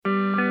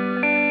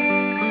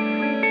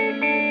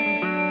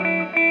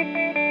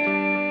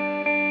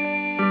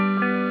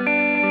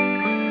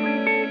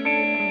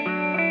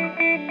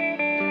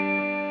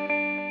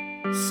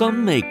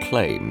Some may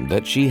claim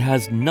that she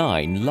has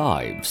 9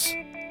 lives.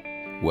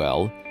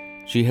 Well,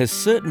 she has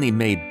certainly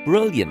made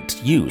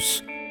brilliant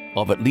use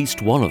of at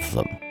least one of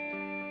them.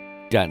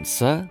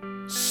 Dancer,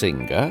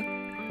 singer,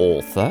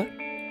 author,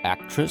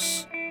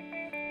 actress,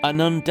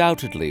 and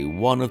undoubtedly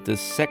one of the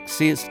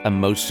sexiest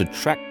and most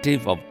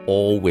attractive of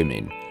all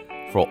women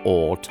for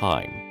all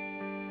time.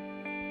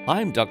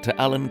 I'm Dr.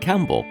 Alan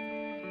Campbell,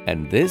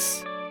 and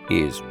this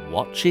is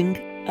Watching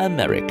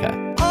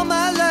America. All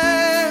my life,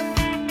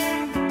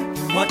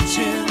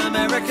 watching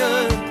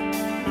America.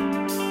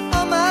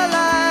 All my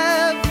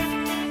life,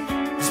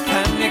 is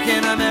panic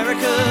in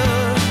America.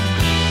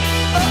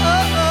 Oh,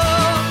 oh,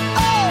 oh,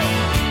 oh,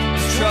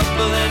 it's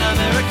trouble in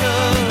America.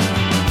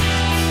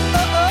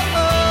 Oh, oh,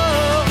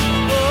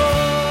 oh,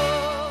 oh.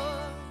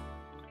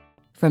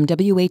 From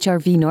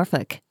WHRV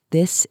Norfolk,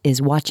 this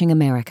is Watching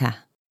America.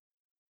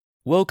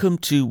 Welcome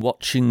to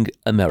Watching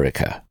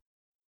America.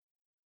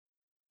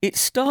 It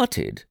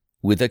started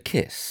with a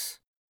kiss,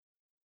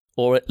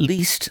 or at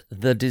least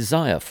the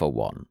desire for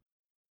one.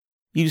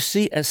 You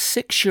see, a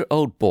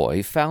 6-year-old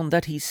boy found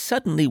that he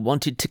suddenly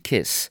wanted to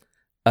kiss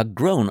a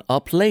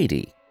grown-up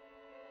lady.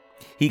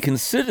 He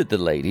considered the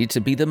lady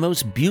to be the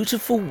most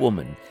beautiful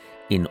woman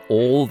in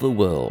all the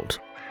world.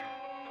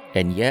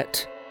 And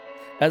yet,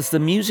 as the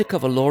music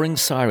of alluring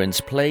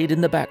sirens played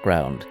in the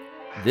background,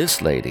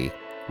 this lady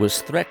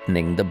was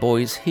threatening the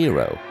boy's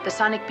hero. The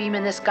sonic beam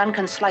in this gun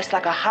can slice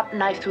like a hot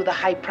knife through the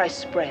high-price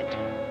spread.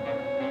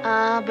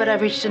 But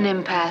I've reached an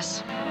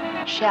impasse.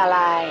 Shall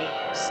I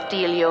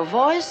steal your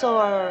voice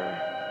or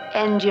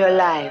end your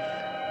life?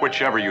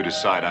 Whichever you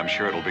decide, I'm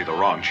sure it'll be the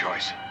wrong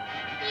choice.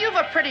 You've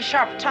a pretty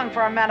sharp tongue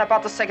for a man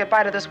about to say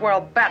goodbye to this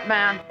world,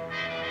 Batman.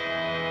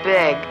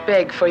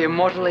 Beg for your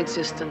mortal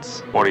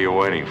existence. What are you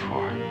waiting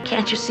for?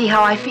 Can't you see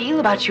how I feel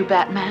about you,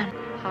 Batman?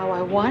 How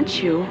I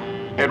want you.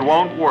 It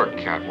won't work,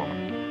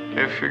 Catwoman.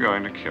 If you're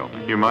going to kill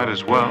me, you might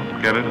as well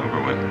get it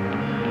over with.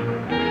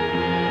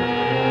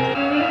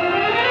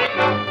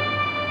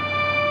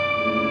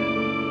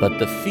 But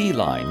the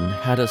feline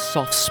had a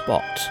soft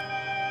spot.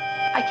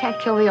 I can't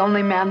kill the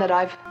only man that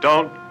I've...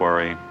 Don't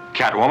worry,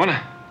 Catwoman.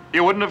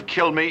 You wouldn't have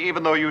killed me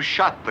even though you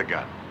shot the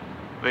gun.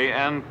 The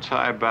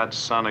anti-bat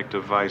sonic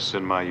device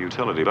in my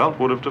utility belt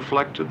would have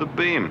deflected the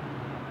beam.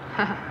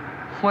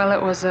 Well,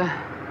 it was a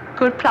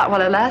good plot while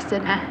it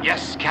lasted, huh?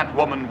 Yes,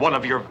 Catwoman, one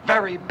of your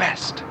very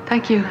best.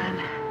 Thank you.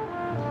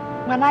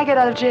 When I get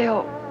out of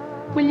jail,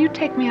 will you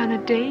take me on a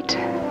date?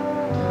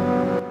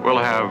 We'll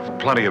have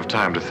plenty of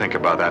time to think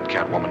about that,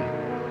 Catwoman.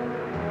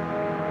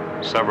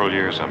 Several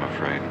years, I'm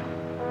afraid.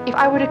 If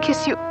I were to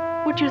kiss you,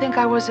 would you think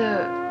I was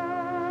a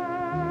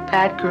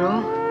bad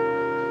girl?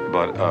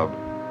 But,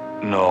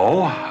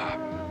 no.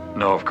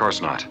 No, of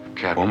course not,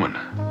 Catwoman.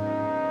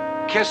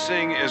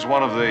 Kissing is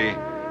one of the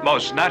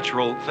most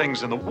natural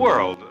things in the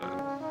world.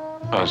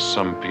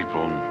 Some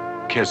people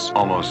kiss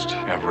almost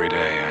every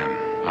day,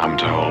 I'm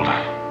told.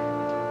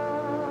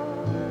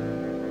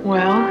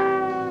 Well?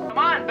 Come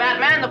on,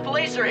 Batman, the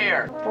police are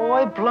here.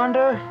 Boy,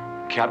 blunder.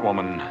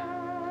 Catwoman,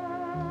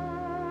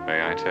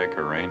 may I take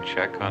a rain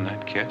check on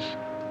that kiss?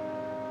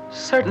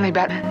 Certainly,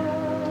 Batman.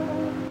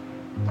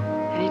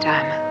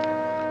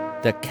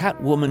 Anytime. The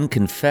Catwoman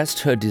confessed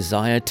her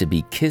desire to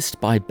be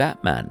kissed by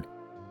Batman,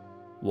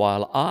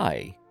 while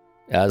I,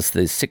 as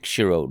the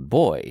 6-year-old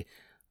boy,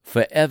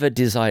 forever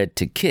desired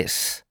to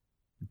kiss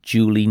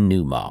Julie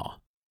Newmar.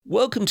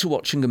 Welcome to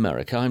Watching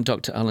America. I'm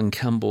Dr. Alan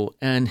Campbell,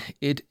 and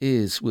it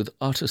is with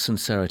utter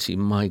sincerity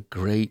my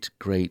great,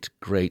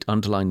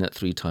 underline that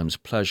 3 times,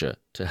 pleasure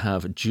to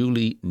have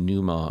Julie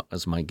Newmar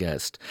as my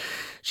guest.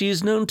 She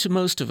is known to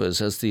most of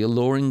us as the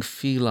alluring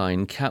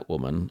feline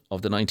Catwoman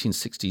of the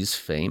 1960s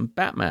fame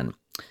Batman.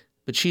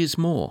 But she is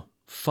more,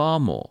 far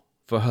more.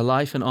 For her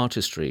life and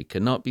artistry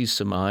cannot be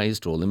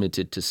surmised or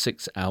limited to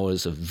 6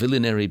 hours of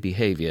villainary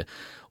behavior,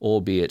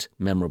 albeit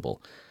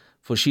memorable.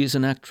 For she is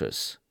an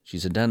actress,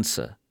 she's a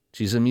dancer,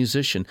 she's a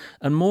musician,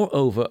 and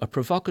moreover a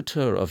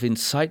provocateur of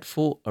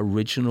insightful,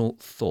 original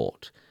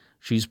thought.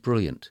 She's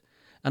brilliant.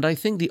 And I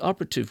think the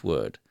operative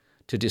word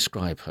to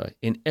describe her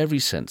in every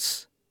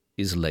sense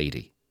is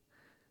lady.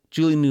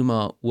 Julie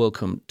Newmar,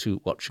 welcome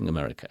to Watching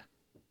America.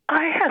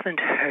 I haven't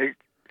heard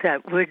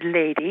that word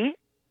lady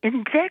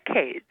in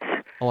decades.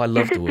 Oh, I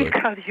love the word. Is it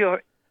because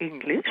you're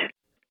English?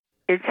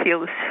 It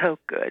feels so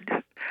good.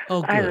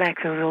 Oh, good. I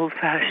like those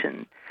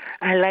old-fashioned.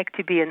 I like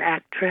to be an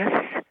actress,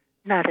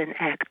 not an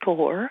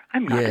actor.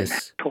 I'm not an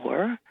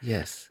actor.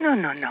 Yes. No.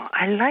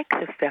 I like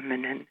the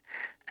feminine.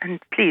 And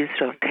please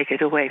don't take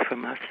it away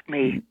from us,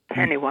 me,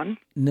 anyone.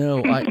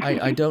 No,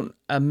 I don't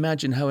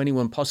imagine how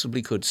anyone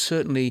possibly could.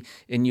 Certainly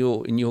in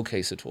your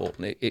case at all.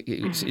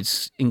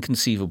 It's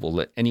inconceivable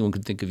that anyone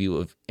could think of you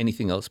of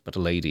anything else but a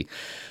lady.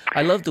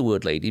 I love the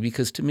word lady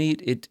because to me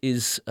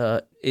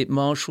it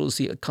marshals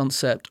the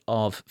concept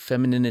of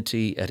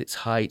femininity at its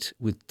height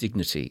with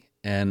dignity,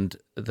 and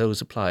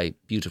those apply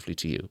beautifully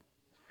to you.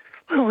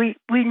 Well, we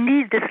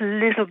need this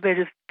little bit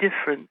of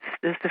difference.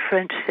 As the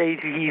French say,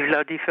 vive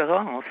la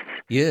différence.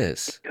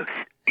 Yes.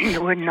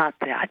 We're not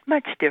that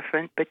much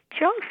different, but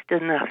just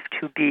enough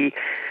to be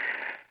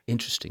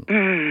Interesting.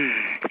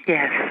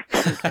 Yes.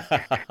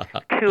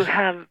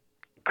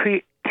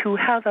 to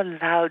have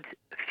allowed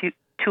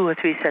 2 or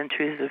 3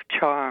 centuries of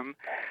charm,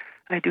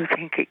 I do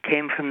think it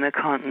came from the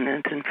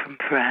continent and from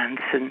France.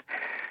 And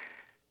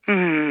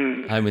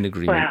I'm in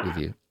agreement with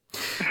you.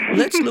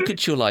 Let's look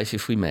at your life,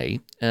 if we may,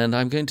 and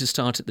I'm going to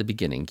start at the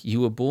beginning.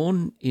 You were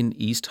born in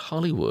East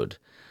Hollywood.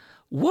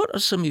 What are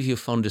some of your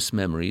fondest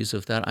memories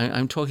of that?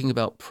 I'm talking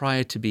about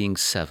prior to being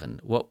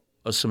 7. What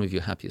are some of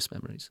your happiest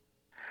memories?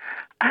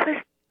 I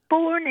was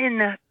born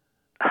in a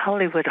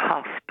Hollywood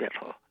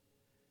hospital.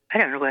 I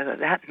don't know whether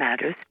that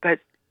matters, but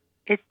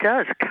it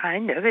does,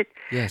 kind of.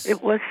 Yes.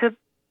 It was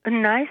a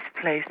nice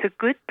place, a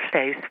good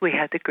place. We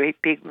had the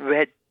great big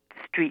red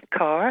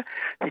streetcar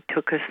that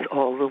took us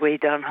all the way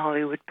down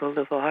Hollywood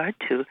Boulevard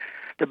to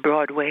the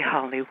Broadway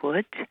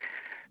Hollywood.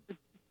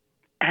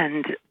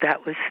 And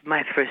that was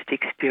my first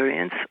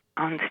experience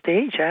on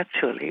stage,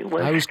 actually.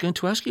 I was going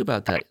to ask you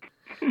about that.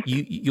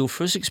 Your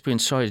first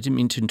experience, sorry, I didn't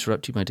mean to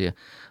interrupt you, my dear,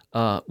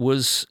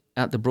 was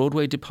at the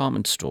Broadway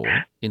department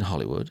store in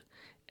Hollywood.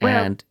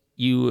 And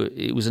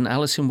it was an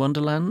Alice in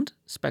Wonderland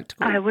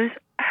spectacle? I was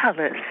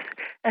Alice.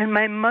 And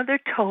my mother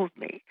told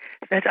me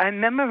that I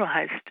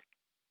memorized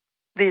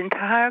the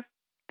entire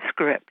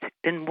script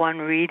in one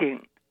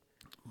reading.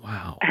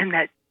 Wow. And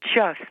that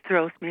just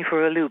throws me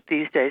for a loop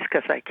these days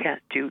because I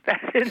can't do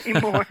that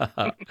anymore.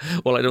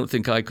 Well, I don't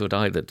think I could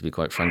either, to be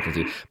quite frank with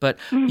you. But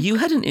you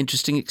had an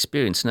interesting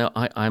experience. Now,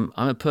 I'm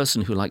a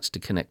person who likes to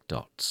connect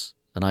dots,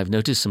 and I've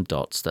noticed some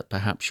dots that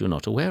perhaps you're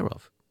not aware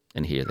of,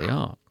 and here they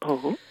are.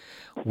 Oh.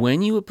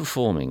 When you were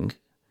performing,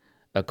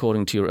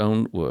 according to your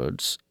own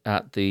words,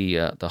 at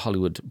the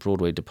Hollywood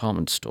Broadway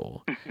department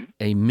store,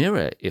 a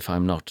mirror, if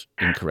I'm not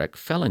incorrect,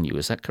 fell on you.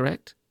 Is that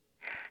correct?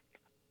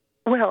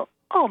 Well,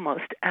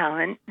 almost,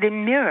 Alan. The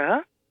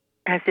mirror,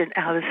 as in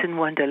Alice in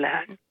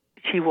Wonderland,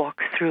 she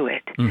walks through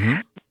it.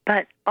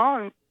 But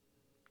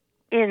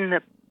in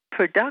the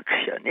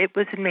production, it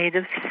was made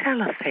of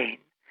cellophane.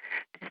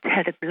 It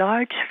had a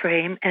large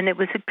frame, and it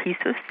was a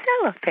piece of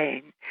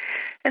cellophane.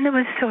 And there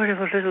was sort of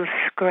a little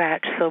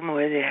scratch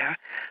somewhere there.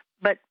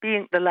 But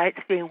the lights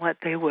being what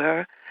they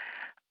were,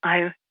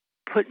 I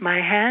put my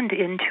hand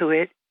into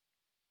it,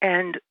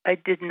 and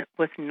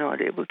was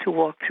not able to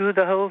walk through.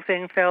 The whole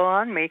thing fell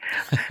on me.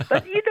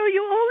 But, you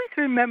always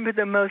remember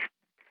the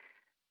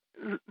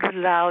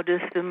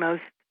loudest, the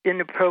most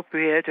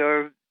inappropriate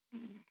or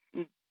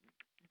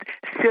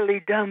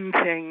silly, dumb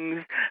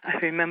things. I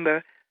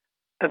remember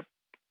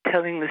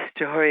telling the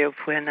story of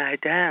when I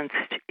danced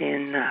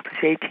I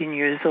was 18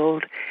 years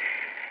old,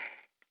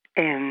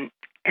 and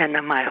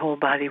my whole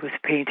body was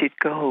painted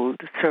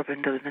gold,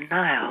 Servant of the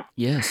Nile.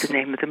 Yes. The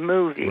name of the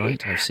movie.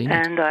 Right, I've seen it.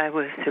 And I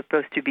was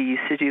supposed to be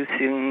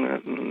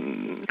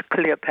seducing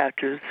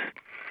Cleopatra's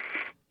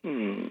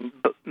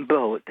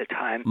beau at the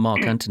time.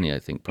 Mark Antony, I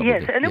think, probably.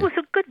 Yes, and it was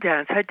a good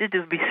dance. I did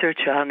the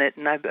research on it,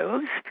 and it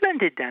was a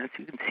splendid dance.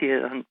 You can see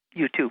it on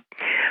YouTube.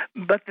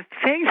 But the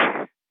thing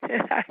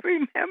that I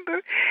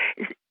remember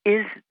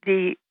is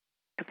a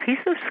piece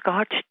of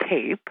Scotch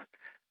tape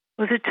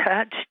was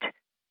attached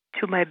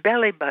to my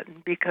belly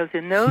button, because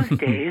in those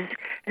days,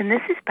 and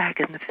this is back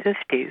in the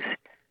 50s,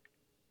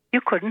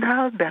 you couldn't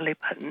have a belly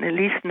button, at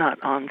least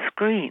not on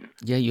screen.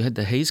 Yeah, you had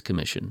the Hays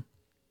Commission.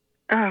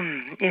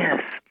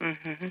 Yes.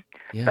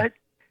 Yeah. But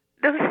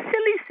those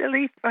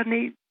silly,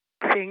 funny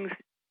things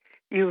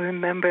you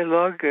remember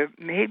longer,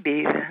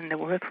 maybe, than the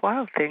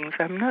worthwhile things.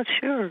 I'm not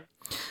sure.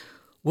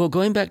 Well,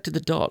 going back to the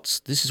dots,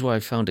 this is why I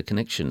found a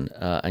connection,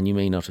 and you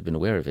may not have been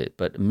aware of it,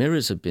 but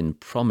mirrors have been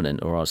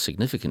prominent or are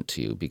significant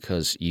to you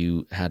because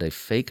you had a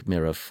fake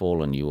mirror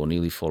fall on you or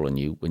nearly fall on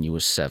you when you were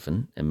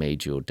 7 and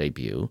made your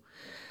debut.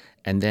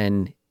 And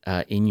then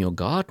in your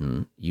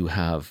garden, you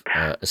have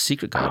a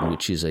secret garden,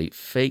 which is a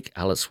fake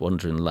Alice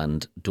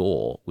Wonderland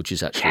door, which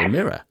is actually a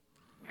mirror.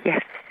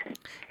 Yes.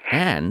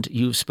 And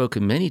you've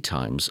spoken many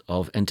times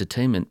of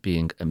entertainment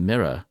being a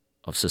mirror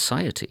of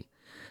society.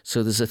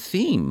 So there's a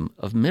theme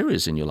of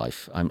mirrors in your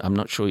life. I'm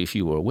not sure if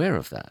you were aware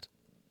of that.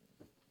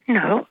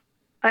 No,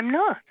 I'm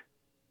not.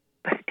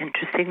 But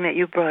interesting that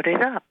you brought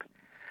it up.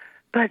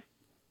 But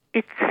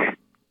these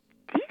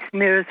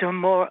mirrors are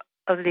more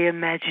of the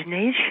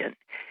imagination,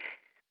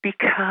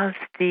 because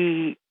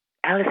the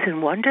Alice in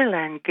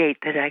Wonderland gate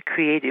that I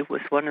created was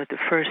one of the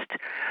first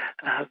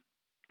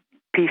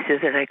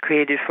pieces that I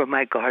created for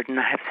my garden.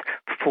 I have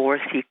 4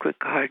 secret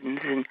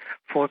gardens and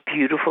 4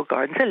 beautiful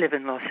gardens. I live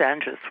in Los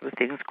Angeles where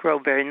things grow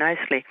very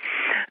nicely.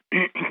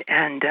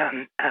 And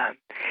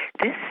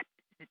this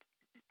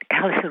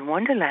Alice in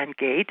Wonderland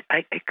gate,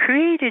 I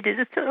created it.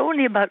 It's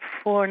only about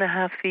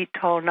 4.5 feet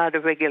tall, not a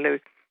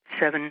regular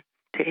 7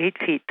 to 8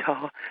 feet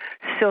tall,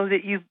 so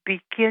that you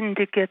begin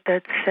to get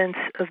that sense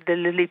of the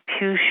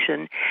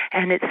Lilliputian.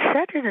 And it's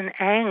set at an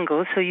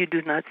angle so you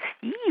do not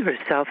see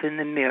yourself in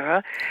the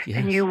mirror. Yes.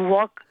 And you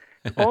walk,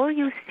 all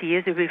you see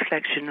is a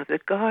reflection of the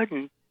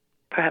garden,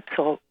 perhaps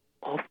all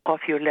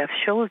off your left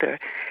shoulder.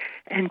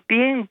 And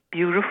being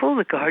beautiful,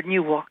 the garden,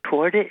 you walk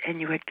toward it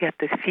and you would get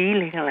the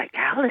feeling like,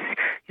 Alice,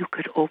 you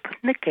could open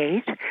the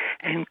gate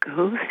and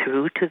go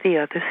through to the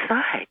other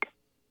side.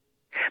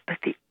 But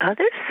the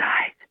other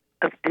side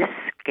of this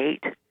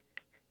gate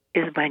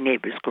is my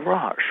neighbor's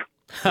garage.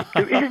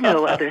 There is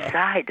no other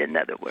side, in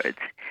other words.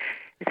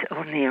 It's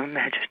only your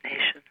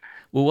imagination.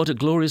 Well, what a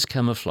glorious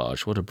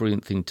camouflage. What a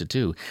brilliant thing to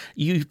do.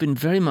 You've been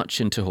very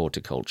much into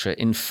horticulture.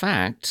 In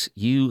fact,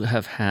 you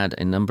have had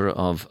a number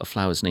of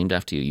flowers named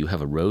after you. You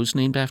have a rose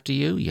named after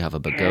you. You have a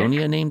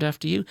begonia named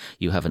after you.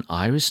 You have an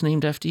iris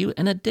named after you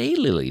and a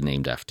daylily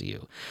named after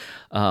you.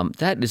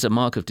 That is a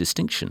mark of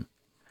distinction.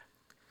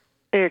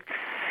 It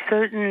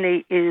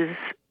certainly is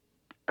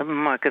a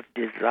mark of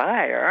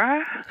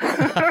desire.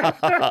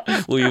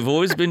 Well, you've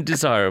always been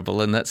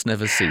desirable, and that's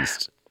never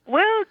ceased.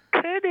 Well,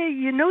 Teddy,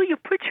 you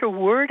put your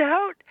word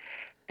out,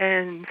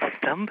 and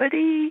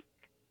somebody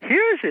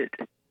hears it.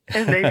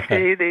 And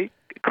they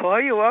call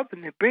you up,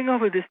 and they bring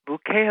over this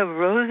bouquet of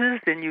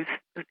roses,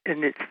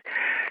 and it's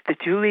the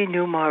Julie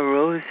Newmar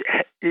rose.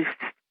 It's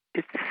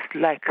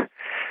like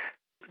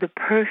the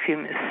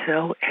perfume is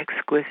so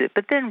exquisite.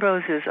 But then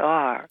roses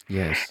are.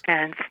 Yes.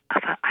 And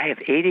I have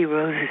 80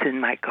 roses in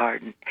my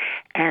garden,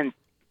 and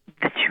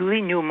the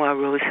Julie Newmar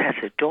rose has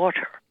a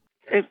daughter.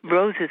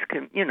 Roses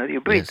can,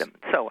 you breed them,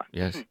 and so on.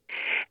 Yes.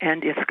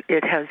 And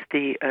it has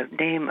the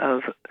name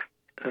of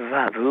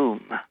Vavoom.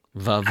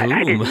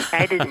 Vavoom.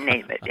 I didn't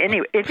name it.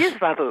 Anyway, it is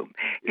Vavoom.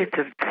 It's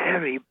a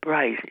very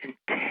bright,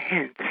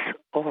 intense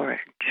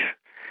orange.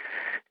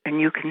 And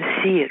you can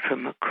see it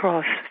from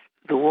across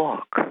the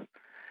walk.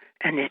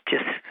 And it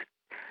just,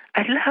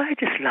 I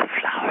just love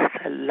flowers.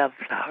 I love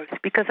flowers.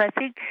 Because I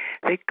think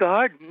that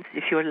gardens,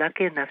 if you're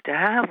lucky enough to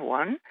have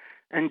one,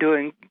 and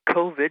during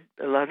COVID,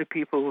 a lot of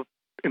people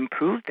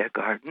improved their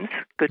gardens.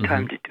 Good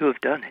time to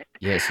have done it.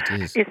 Yes,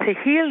 it is. It's a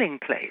healing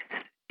place.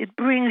 It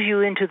brings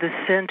you into the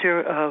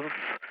center of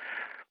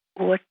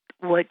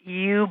what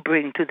you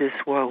bring to this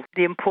world,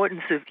 the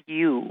importance of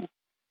you.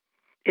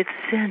 It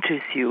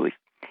centers you.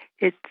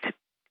 It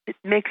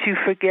makes you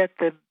forget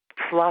the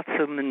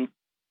flotsam and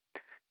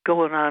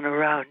going on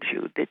around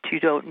you that you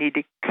don't need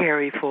to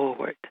carry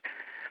forward.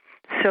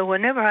 So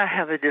whenever I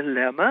have a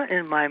dilemma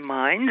in my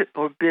mind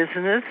or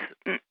business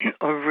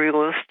or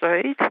real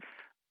estate,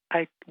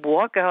 I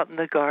walk out in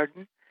the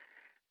garden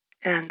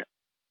and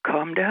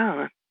calm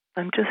down.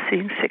 I'm just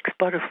seeing 6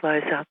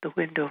 butterflies out the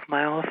window of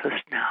my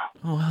office now.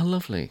 Oh, how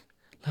lovely.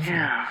 Lovely.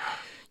 Yeah.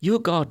 Your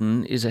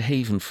garden is a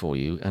haven for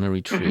you and a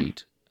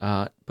retreat,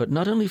 but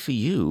not only for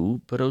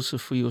you, but also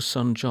for your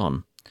son,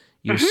 John.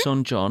 Your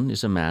son, John,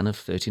 is a man of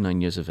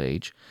 39 years of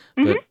age,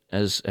 but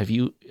as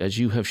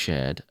you have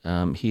shared,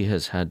 he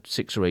has had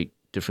 6 or 8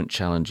 different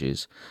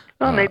challenges.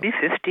 Well, maybe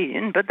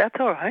 15, but that's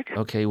all right.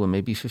 Okay, well,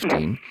 maybe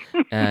 15.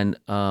 And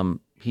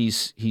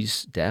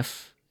he's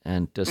deaf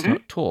and does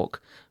not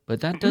talk, but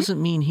that doesn't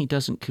mean he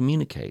doesn't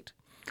communicate.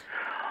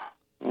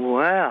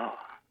 Well,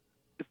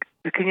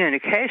 the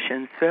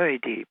communication's very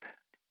deep.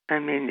 I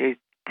mean,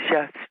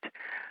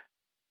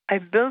 I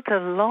built a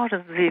lot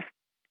of the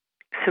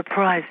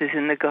surprises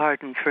in the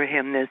garden for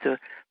him. There's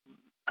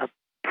a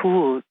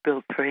pool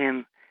built for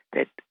him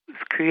that was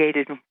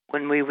created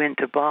when we went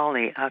to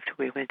Bali, after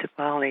we went to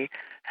Bali.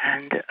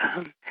 And,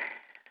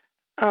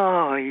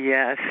 oh,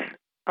 yes.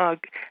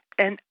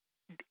 And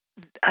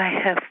I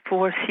have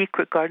 4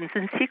 secret gardens,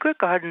 and secret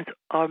gardens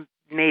are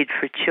made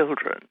for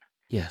children.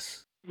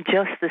 Yes.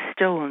 Just the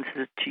stones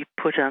that you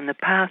put on the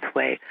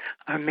pathway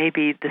are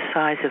maybe the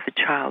size of a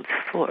child's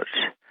foot,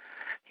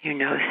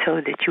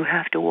 so that you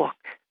have to walk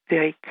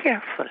very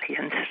carefully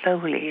and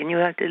slowly, and you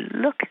have to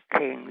look at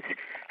things.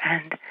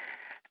 And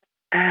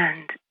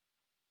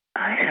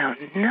I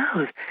don't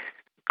know.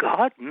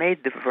 God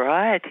made the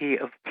variety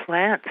of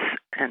plants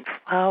and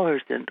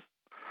flowers and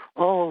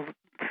all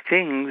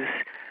things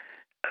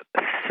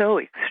so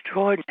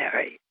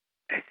extraordinary.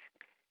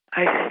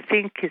 I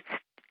think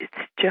it's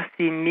just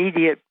the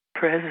immediate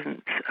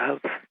presence of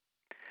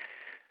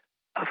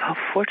how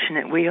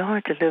fortunate we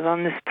are to live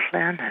on this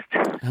planet.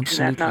 Absolutely. Is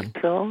that not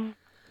so?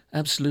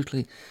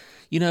 Absolutely.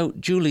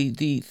 Julie,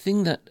 the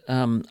thing that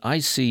I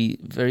see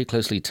very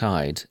closely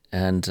tied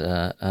and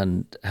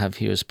have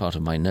here as part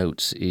of my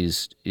notes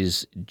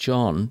is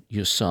John,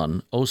 your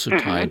son, also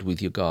tied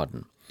with your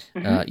garden.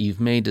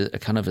 You've made a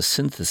kind of a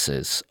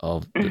synthesis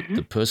of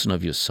the person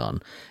of your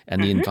son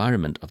and the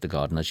environment of the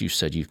garden. As you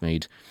said, you've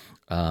made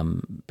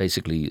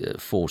basically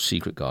 4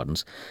 secret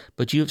gardens,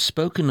 but you have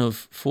spoken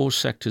of 4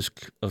 sectors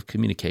of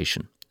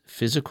communication: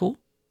 physical,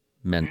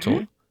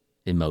 mental,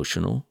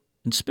 emotional,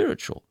 and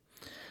spiritual.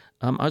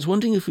 I was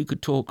wondering if we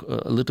could talk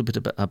a little bit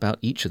about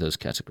each of those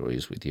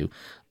categories with you.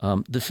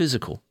 The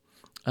physical.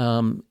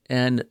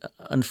 And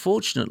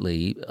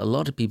unfortunately, a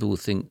lot of people will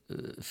think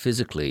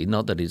physically,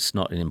 not that it's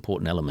not an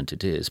important element,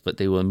 it is, but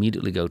they will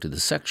immediately go to the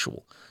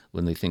sexual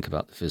when they think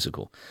about the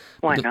physical.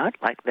 Why not?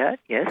 Like that,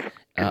 yes.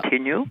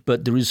 Continue.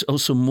 But there is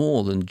also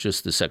more than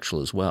just the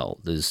sexual as well.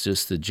 There's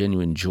just the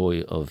genuine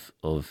joy of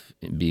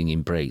being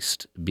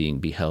embraced, being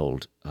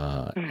beheld,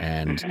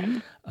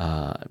 and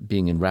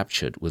being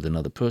enraptured with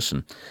another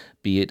person,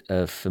 be it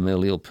a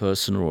familial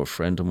person or a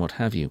friend and what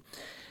have you.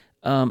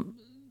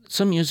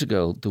 Some years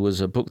ago, there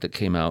was a book that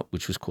came out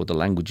which was called The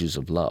Languages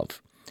of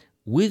Love,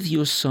 with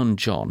your son,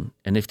 John,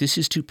 and if this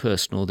is too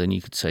personal, then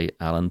you could say,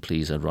 Alan,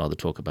 please, I'd rather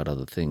talk about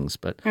other things.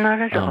 But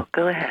not at all.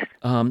 Go ahead.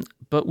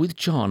 But with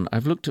John,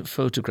 I've looked at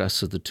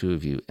photographs of the two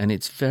of you, and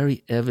it's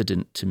very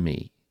evident to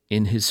me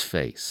in his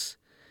face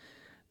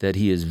that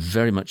he is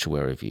very much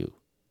aware of you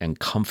and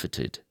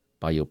comforted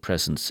by your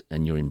presence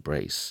and your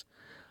embrace.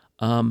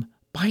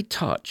 By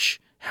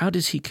touch, how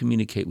does he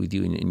communicate with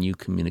you and you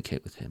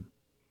communicate with him?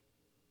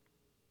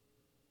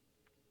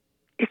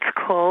 It's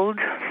called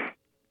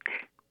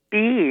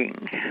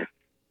being.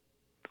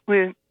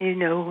 We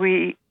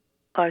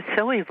are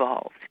so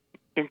evolved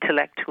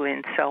intellectually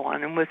and so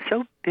on, and we're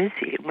so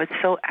busy and we're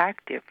so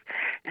active,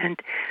 and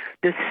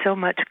there's so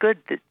much good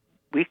that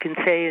we can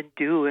say and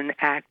do and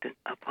act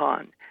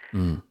upon.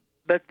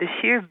 But the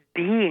sheer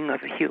being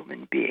of a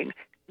human being,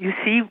 you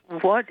see,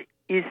 what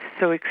is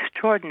so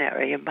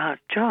extraordinary about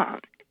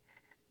John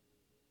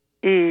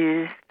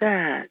is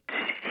that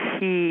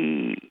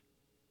he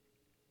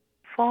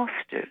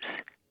fosters,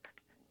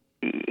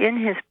 in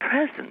his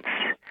presence,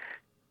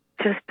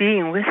 just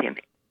being with him,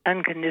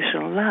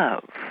 unconditional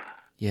love.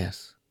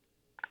 Yes.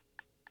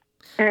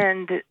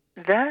 And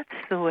that's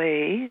the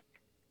way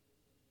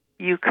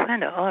you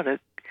kind of ought to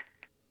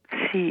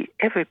see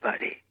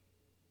everybody.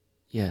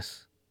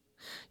 Yes.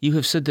 You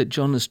have said that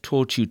John has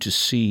taught you to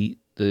see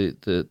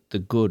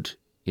the good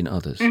in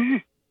others. Mm-hmm.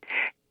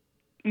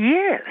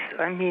 Yes.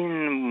 I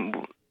mean,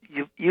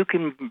 you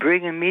can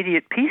bring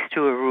immediate peace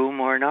to a room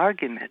or an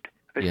argument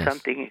or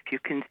something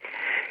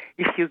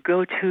if you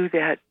go to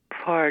that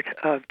part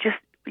of just,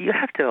 you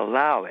have to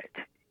allow it.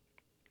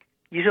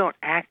 You don't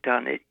act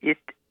on it. It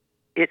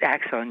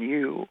acts on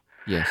you.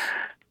 Yes.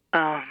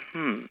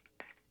 And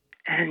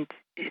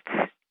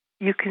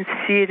you can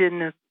see it in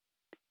the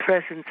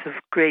presence of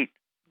great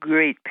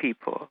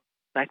people,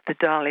 like the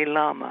Dalai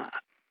Lama.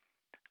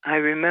 I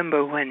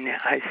remember when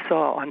I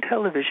saw on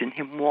television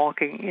him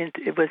walking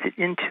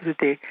into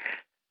the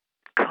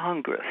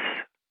Congress.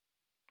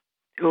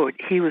 Or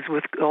he was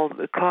with all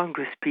the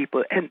Congress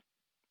people, and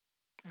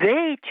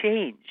they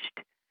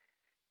changed.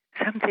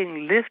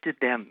 Something lifted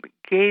them,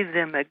 gave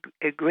them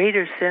a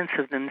greater sense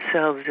of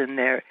themselves and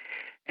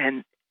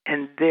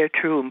their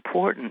true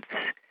importance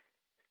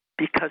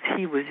because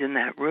he was in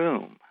that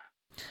room.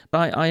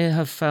 I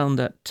have found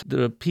that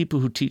there are people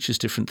who teach us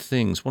different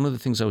things. One of the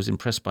things I was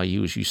impressed by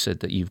you is you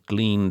said that you've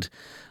gleaned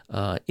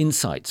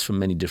insights from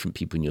many different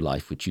people in your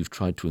life, which you've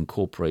tried to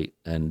incorporate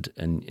and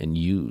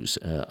use.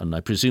 And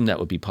I presume that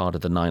would be part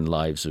of the 9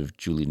 Lives of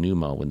Julie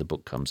Newmar when the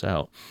book comes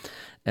out.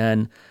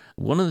 And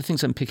one of the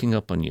things I'm picking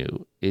up on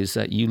you is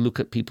that you look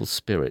at people's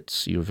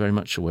spirits. You're very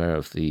much aware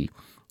of the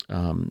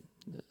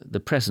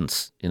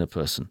presence in a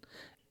person.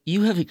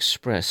 You have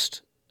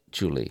expressed,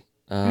 Julie,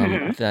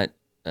 that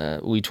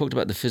we talked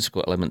about the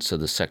physical elements of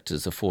the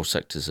sectors, the 4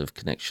 sectors of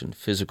connection,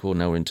 physical,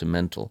 now we're into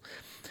mental,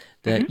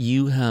 that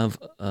you have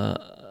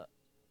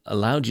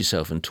allowed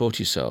yourself and taught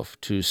yourself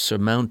to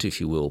surmount, if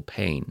you will,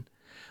 pain,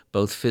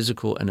 both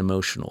physical and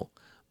emotional,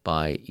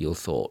 by your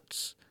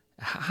thoughts.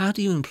 How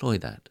do you employ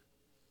that?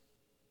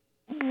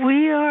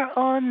 We are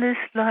on this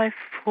life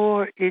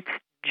for its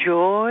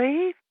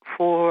joy,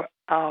 for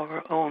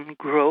our own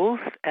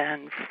growth,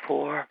 and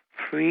for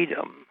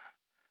freedom.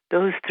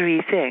 Those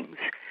 3 things.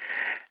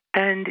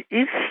 And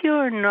if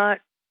you're not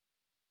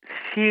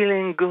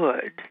feeling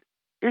good,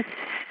 it's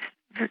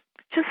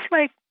just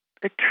like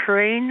a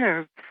train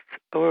or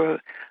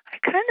I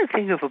kind of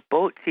think of a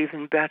boat's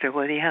even better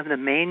when you have the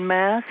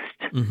mainmast.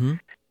 Mm-hmm.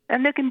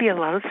 And there can be a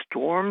lot of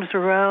storms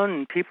around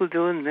and people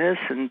doing this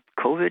and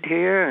COVID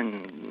here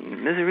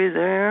and misery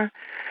there.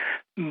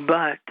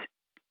 But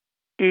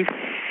if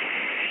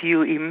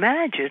you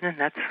imagine, and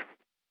that's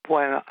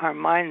why our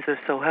minds are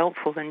so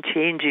helpful in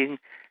changing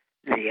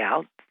the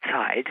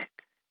outside,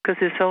 because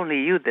it's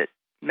only you that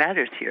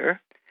matters here,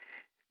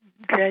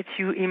 that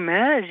you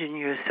imagine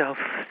yourself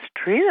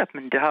straight up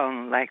and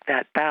down like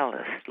that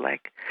ballast,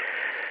 like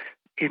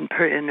in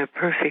a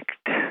perfect,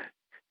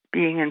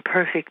 being in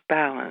perfect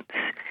balance.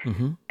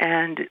 Mm-hmm.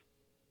 And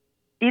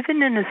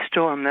even in a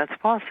storm, that's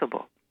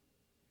possible.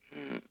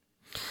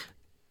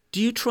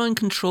 Do you try and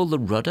control the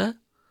rudder,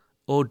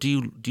 or do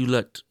you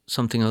let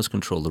something else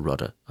control the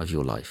rudder of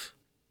your life?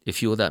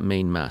 If you're that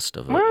main mast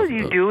of a Well, of a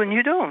you boat? do and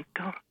you don't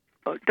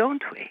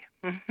we?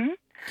 Mm-hmm.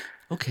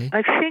 Okay.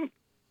 I think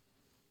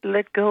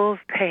let go of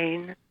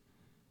pain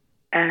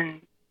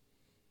and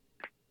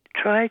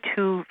try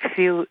to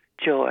feel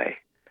joy.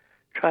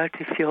 Try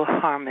to feel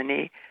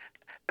harmony.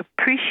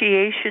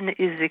 Appreciation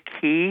is the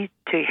key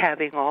to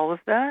having all of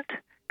that,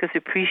 because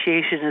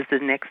appreciation is the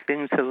next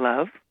thing to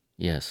love.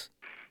 Yes.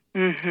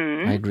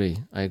 Mm-hmm. I agree.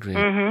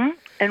 Mm-hmm.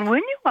 And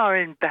when you are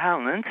in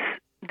balance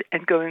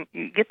and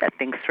you get that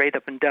thing straight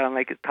up and down,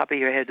 like the top of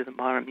your head to the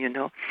bottom,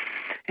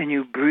 and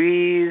you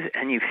breathe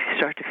and you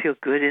start to feel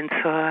good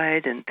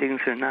inside and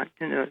things are not,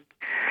 and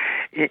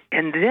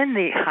then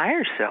the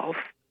higher self,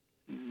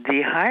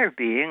 the higher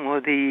being, or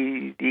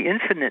the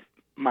infinite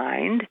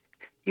mind,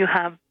 you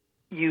have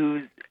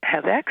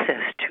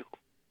access to.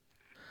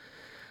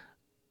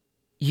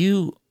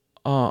 You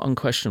are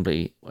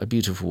unquestionably a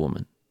beautiful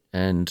woman,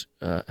 and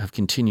have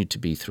continued to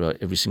be throughout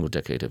every single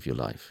decade of your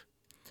life.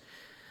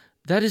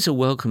 That is a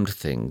welcomed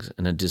thing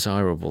and a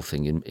desirable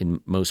thing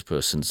in most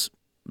persons'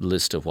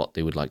 list of what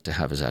they would like to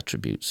have as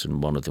attributes,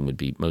 and one of them would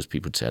be, most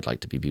people would say, I'd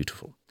like to be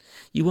beautiful.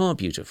 You are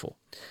beautiful.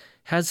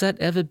 Has that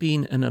ever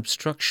been an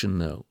obstruction,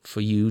 though,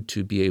 for you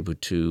to be able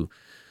to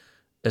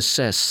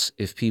assess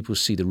if people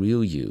see the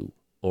real you,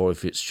 or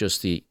if it's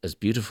just as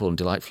beautiful and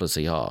delightful as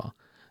they are,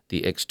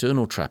 the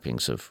external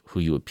trappings of who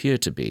you appear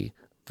to be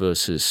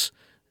versus,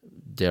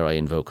 dare I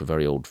invoke a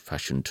very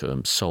old-fashioned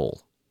term,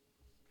 soul?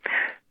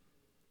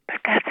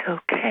 But that's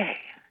okay.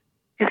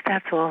 If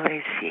that's all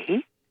they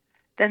see,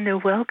 then they're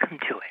welcome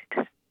to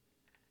it.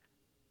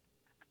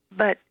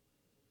 But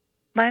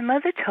my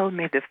mother told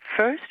me the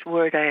first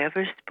word I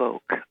ever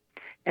spoke,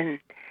 and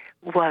it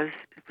was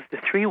the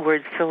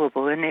 3-word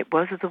syllable, and it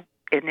was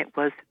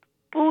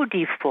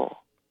beautiful.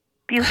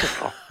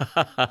 Beautiful.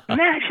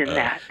 Imagine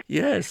that.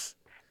 Yes.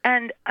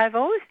 And I've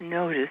always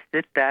noticed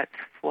that that's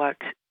what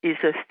is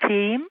a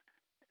theme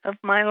of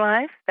my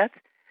life. It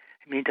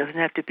doesn't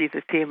have to be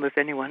the theme of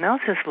anyone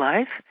else's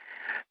life,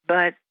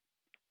 but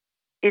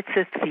it's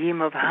a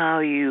theme of how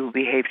you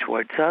behave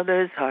towards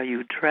others, how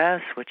you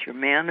dress, what your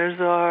manners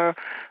are,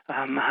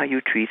 how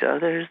you treat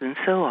others, and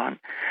so on.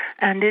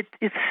 And it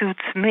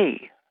suits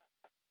me.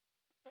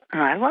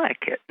 And I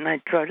like it, and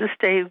I try to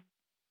stay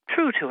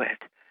true to it.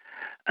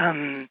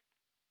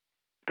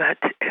 But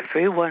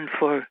everyone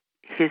for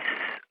his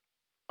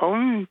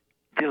own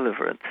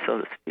deliverance, so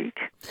to speak.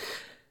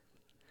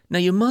 Now,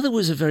 your mother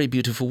was a very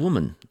beautiful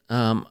woman.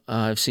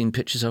 I've seen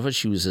pictures of her.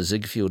 She was a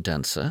Ziegfeld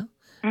dancer.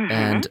 Mm-hmm.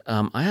 And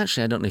I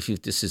don't know if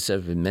this has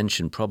ever been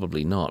mentioned,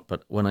 probably not,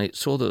 but when I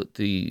saw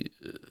the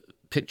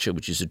picture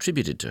which is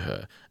attributed to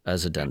her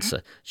as a dancer,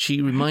 mm-hmm.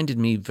 she reminded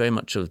me very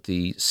much of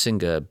the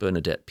singer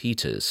Bernadette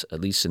Peters,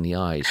 at least in the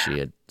eyes she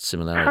had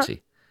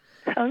similarity.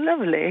 How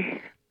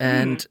lovely.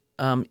 And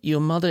your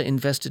mother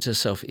invested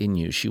herself in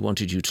you. She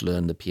wanted you to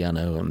learn the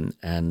piano,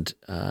 and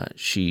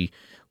she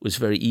was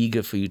very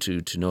eager for you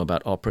to know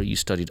about opera. You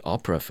studied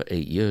opera for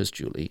 8 years,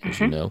 Julie, as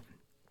mm-hmm. you know.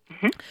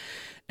 Mm-hmm.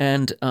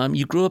 And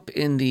you grew up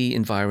in the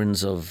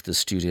environs of the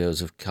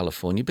studios of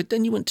California, but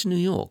then you went to New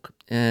York,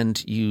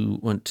 and you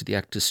went to the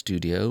Actors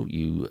Studio.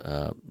 You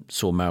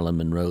saw Marilyn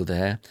Monroe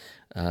there,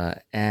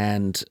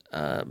 and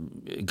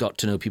got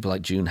to know people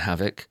like June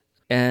Havoc.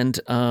 And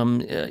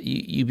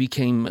you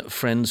became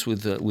friends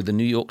with the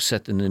New York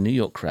set and the New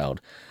York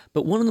crowd.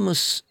 But one of the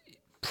most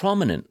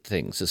prominent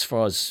things, as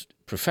far as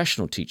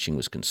professional teaching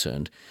was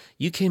concerned,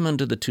 you came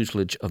under the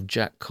tutelage of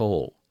Jack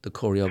Cole, the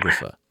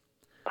choreographer.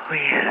 Oh,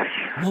 yes.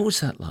 What was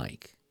that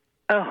like?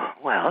 Oh,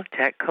 well,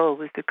 Jack Cole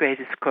was the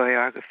greatest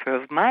choreographer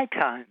of my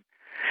time.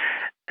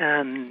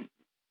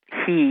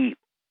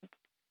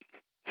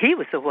 He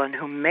was the one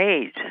who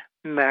made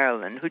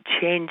Marilyn, who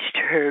changed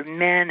her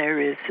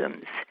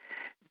mannerisms.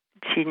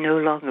 She no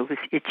longer was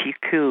itchy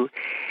coo.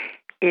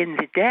 In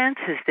the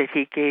dances that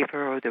he gave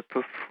her, or the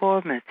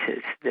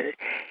performances, and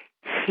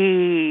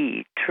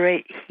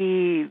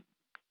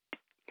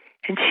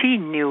she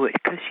knew it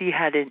because she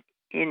had an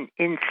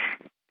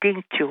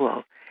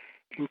instinctual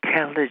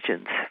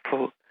intelligence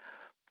for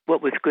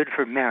what was good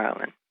for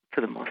Marilyn,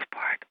 for the most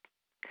part.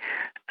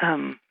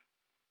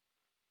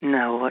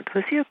 Now, what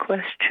was your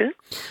question?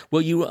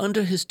 Well, you were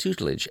under his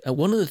tutelage.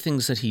 One of the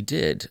things that he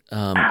did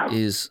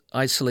is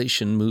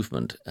isolation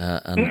movement.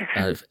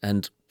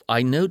 And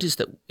I noticed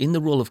that in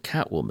the role of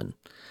Catwoman,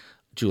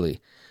 Julie,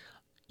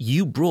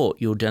 you brought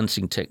your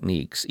dancing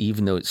techniques,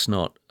 even though it's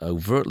not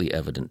overtly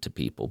evident to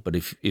people. But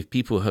if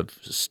people have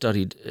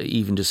studied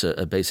even just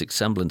a basic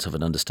semblance of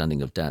an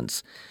understanding of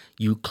dance,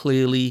 you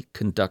clearly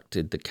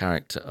conducted the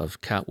character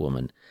of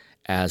Catwoman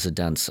as a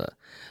dancer.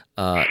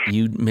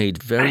 You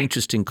made very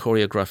interesting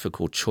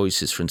choreographical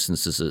choices. For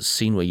instance, there's a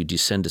scene where you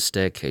descend a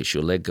staircase,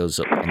 your leg goes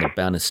up on the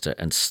banister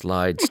and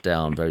slides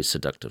down very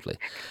seductively.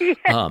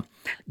 But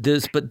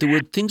there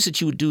were things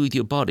that you would do with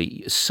your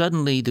body.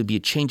 Suddenly there'd be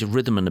a change of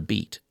rhythm and a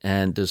beat.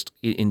 And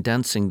in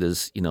dancing,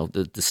 there's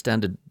the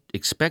standard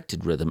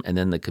expected rhythm, and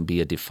then there can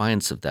be a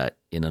defiance of that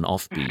in an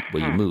offbeat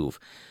where you move.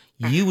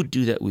 You would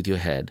do that with your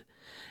head.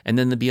 And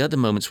then there'd be other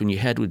moments when your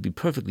head would be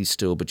perfectly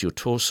still, but your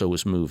torso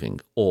was moving.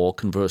 Or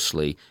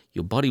conversely,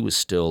 your body was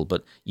still,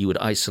 but you would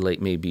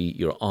isolate maybe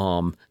your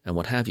arm and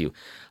what have you.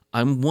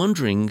 I'm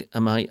wondering,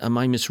 am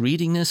I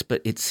misreading this?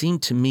 But it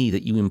seemed to me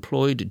that you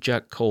employed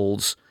Jack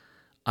Cole's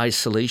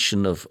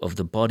isolation of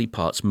the body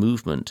parts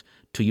movement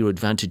to your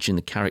advantage in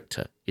the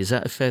character. Is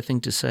that a fair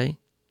thing to say?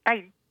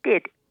 I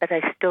did, but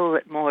I stole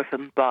it more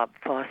from Bob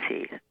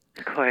Fosse,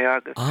 the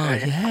choreographer. Oh,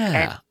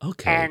 yeah.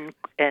 Okay.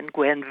 And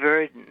Gwen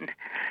Verdon,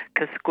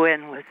 because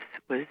Gwen was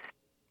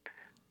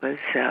the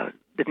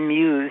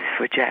muse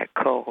for Jack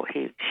Cole.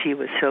 She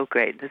was so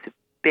great. There's a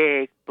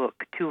big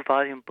book,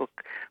 2-volume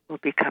book, will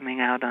be coming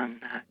out on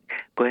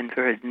Gwen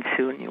Verdon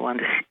soon. You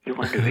want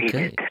to read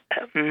it.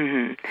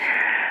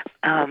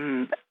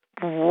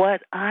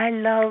 What I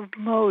love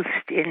most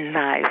in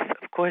life,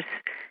 of course,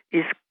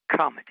 is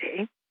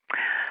comedy,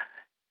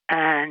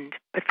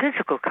 but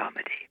physical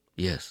comedy.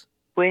 Yes.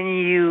 When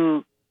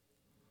you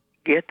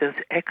get those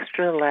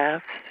extra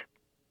laughs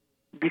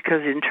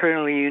because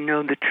internally you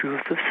know the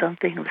truth of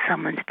something, of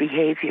someone's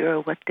behavior,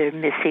 or what they're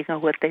missing, or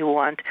what they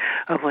want,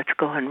 or what's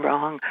going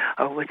wrong,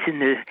 or what's in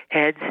their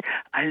heads.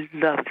 I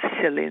love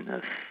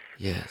silliness.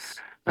 Yes.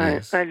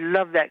 I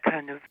love that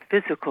kind of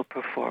physical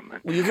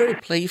performance. Well, you're very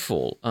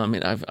playful. I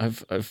mean,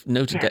 I've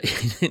noted that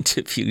in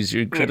interviews.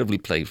 You're incredibly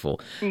playful,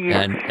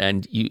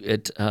 and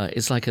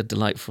it's like a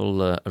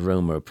delightful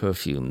aroma, or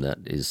perfume that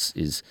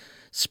is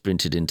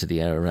sprinted into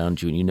the air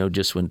around you, and you know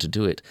just when to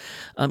do it.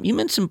 You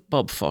mentioned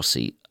Bob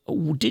Fosse.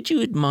 Did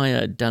you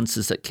admire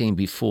dancers that came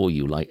before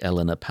you, like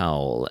Eleanor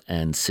Powell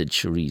and Sid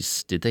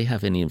Charisse? Did they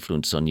have any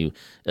influence on you,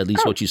 at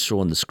least what you saw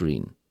on the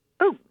screen?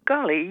 Oh,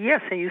 golly,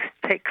 yes. I used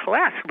to take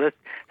class with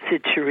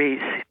Sid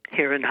Charisse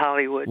here in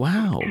Hollywood.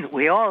 Wow.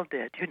 We all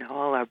did,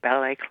 all our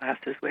ballet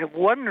classes. We have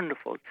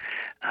wonderful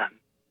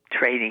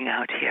training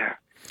out here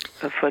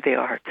for the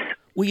arts.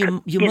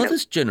 Well, your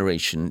mother's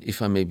generation,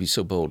 if I may be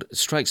so bold,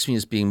 strikes me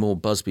as being more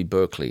Busby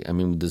Berkeley. I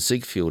mean, with the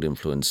Ziegfeld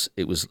influence,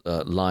 it was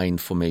line,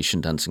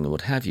 formation, dancing, and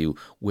what have you.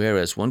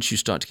 Whereas once you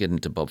start to get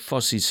into Bob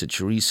Fosse, Sid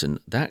Charisse, and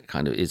that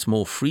kind of, it's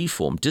more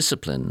freeform,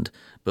 disciplined,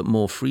 but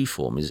more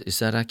freeform. Is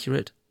that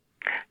accurate?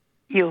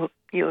 You're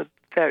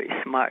very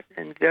smart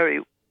and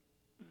very,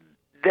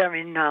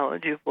 very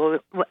knowledgeable.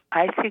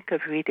 I think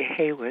of Rita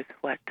Hayworth,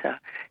 what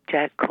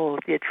Jack Cole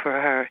did for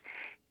her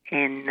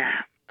in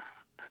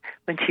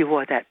when she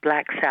wore that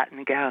black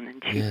satin gown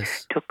and she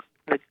took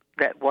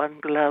that one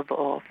glove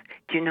off.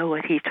 Do you know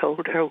what he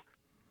told her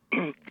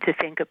to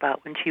think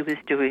about when she was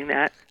doing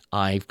that?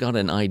 I've got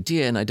an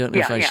idea, and I don't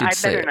know if I should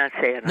say it. I better not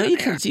say it. No, you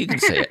can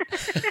say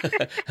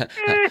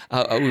it.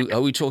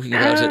 Are we talking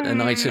about an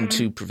item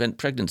to prevent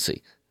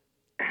pregnancy?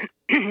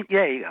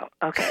 There you go.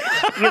 Okay.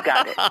 You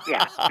got it.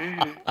 Yeah.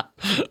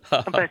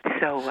 Mm-hmm. But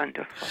so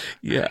wonderful.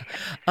 Yeah.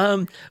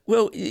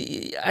 Well,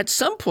 at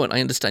some point,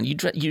 I understand,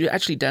 you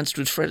actually danced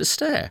with Fred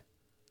Astaire.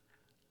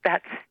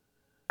 That's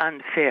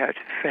unfair to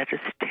Fred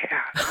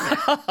Astaire.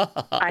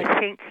 I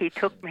think he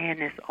took me in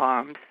his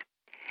arms.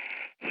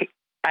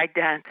 I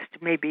danced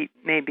maybe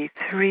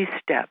 3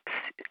 steps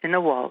in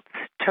a waltz,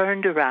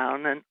 turned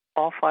around, and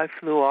off I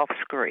flew off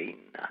screen.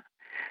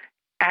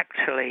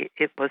 Actually,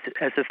 it was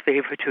as a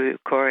favor to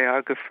a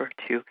choreographer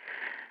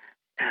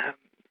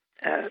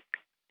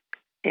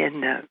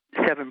in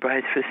Seven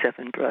Brides for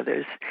Seven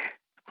Brothers.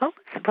 What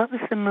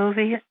was the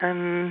movie?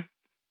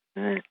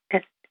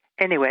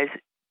 Anyways,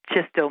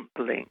 just don't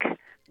blink.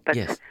 But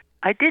yes.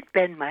 I did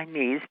bend my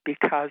knees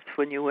because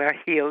when you wear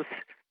heels,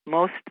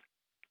 most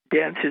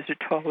dancers are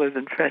taller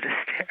than Fred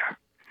Astaire.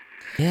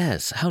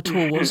 Yes. How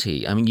tall was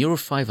he? I mean, you're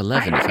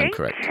 5'11", if I'm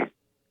correct.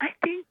 I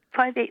think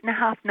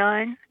 5'8.5",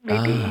 9,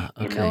 maybe.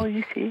 Okay.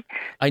 You see.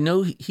 I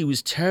know he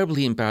was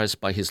terribly embarrassed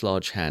by his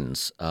large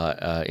hands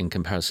in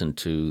comparison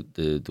to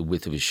the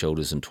width of his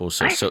shoulders and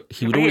torso. So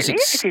he would always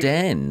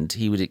extend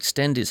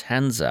his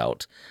hands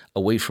out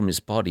away from his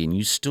body, and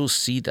you still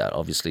see that,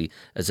 obviously,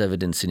 as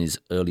evidence in his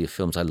earlier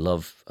films. I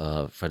love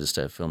Fred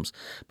Astaire films,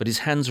 but his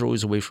hands are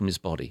always away from his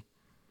body.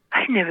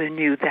 I never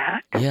knew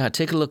that. Yeah,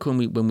 take a look when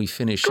we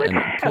finish and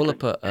pull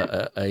up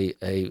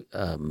a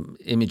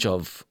image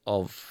of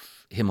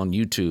him on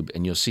YouTube,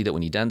 and you'll see that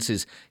when he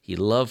dances, he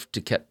loved to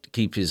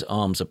keep his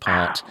arms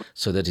apart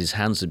so that his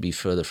hands would be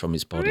further from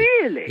his body.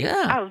 Really?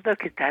 Yeah. Oh,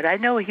 look at that! I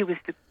know he was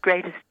the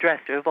greatest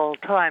dresser of all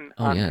time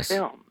on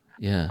film.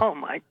 Yeah. Oh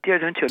my dear,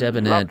 don't you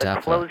Debonair, love the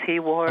dapper clothes he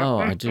wore? Oh,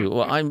 I do.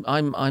 Well,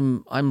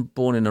 I'm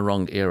born in the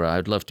wrong era.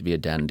 I'd love to be a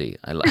dandy.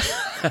 I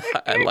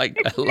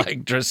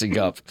like dressing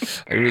up.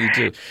 I really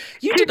do.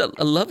 You did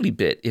a lovely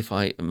bit, if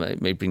I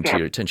may bring to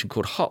your attention,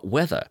 called Hot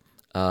Weather,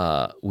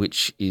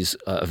 which is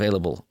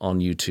available on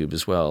YouTube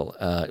as well,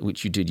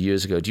 which you did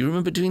years ago. Do you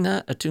remember doing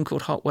that? A tune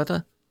called Hot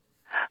Weather?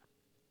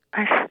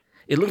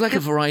 It looked like a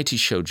variety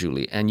show,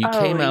 Julie, and you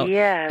came out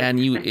and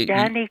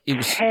it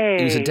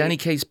was a Danny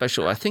Kaye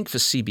special, I think, for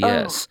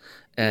CBS.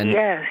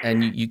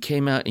 And you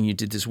came out and you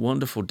did this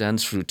wonderful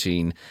dance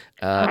routine.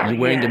 You're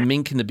wearing the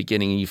mink in the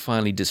beginning, and you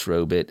finally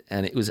disrobe it,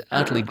 and it was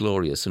utterly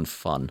glorious and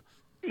fun.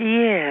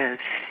 Yes,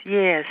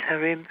 I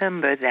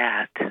remember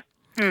that.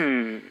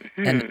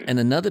 And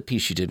another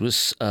piece you did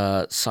was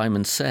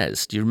Simon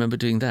Says. Do you remember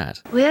doing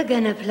that? We're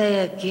gonna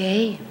play a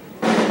game.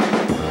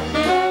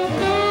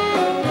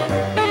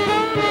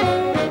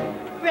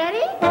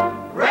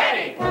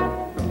 Ready?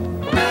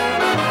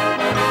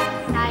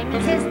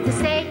 Simon says to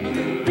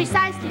say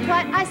precisely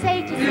what I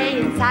say to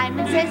say, and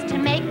Simon says to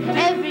make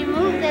every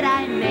move that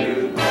I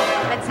make.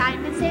 But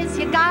Simon says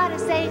you gotta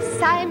say,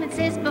 Simon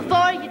says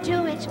before you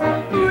do it,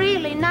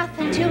 really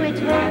nothing to it.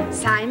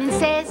 Simon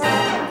says,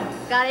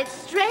 got it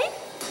straight?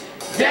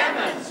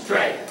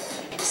 Demonstrate.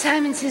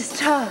 Simon says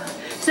taller,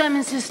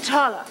 Simon says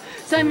taller,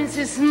 Simon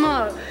says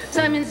smaller,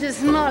 Simon says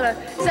smaller,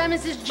 Simon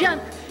says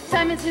jump,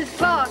 Simon says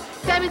fall,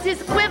 Simon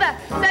says quiver,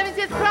 Simon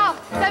says crawl,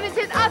 Simon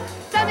says up,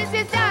 Simon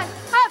says down,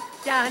 up,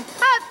 down,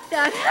 up,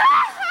 down.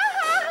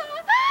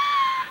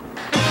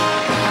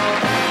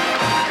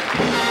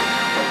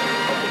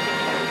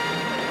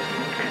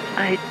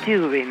 I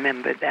do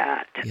remember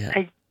that. Yeah.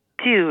 I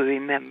do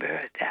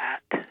remember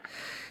that.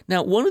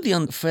 Now, one of the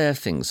unfair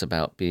things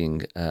about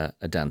being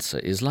a dancer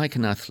is, like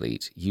an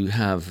athlete, you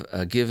have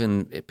a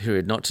given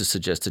period, not to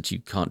suggest that you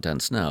can't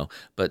dance now,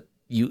 but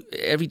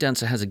every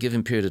dancer has a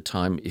given period of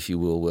time, if you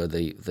will, where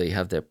they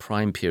have their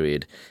prime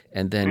period,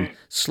 and then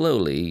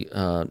slowly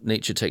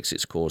nature takes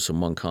its course and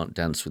one can't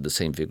dance with the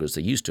same vigor as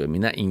they used to. I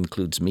mean, that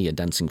includes me, a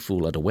dancing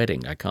fool at a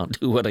wedding. I can't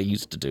do what I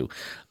used to do.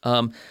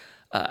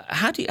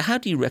 How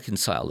do you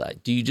reconcile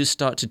that? Do you just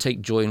start to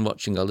take joy in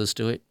watching others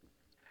do it?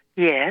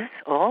 Yes,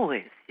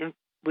 always.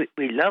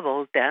 We love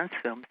old dance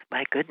films,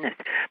 my goodness.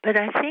 But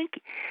I think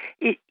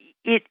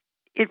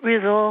it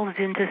resolves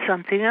into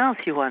something else.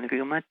 You want to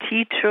become a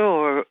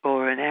teacher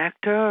or an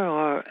actor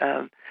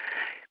or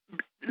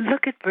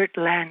look at Burt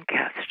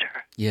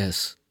Lancaster.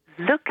 Yes.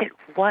 Look at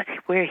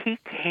where he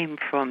came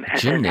from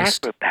as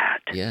Gymnast. an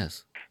acrobat.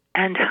 Yes.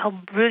 And how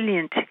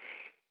brilliant.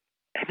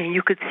 I mean,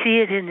 you could see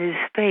it in his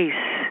face.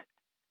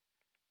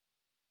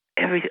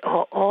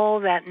 All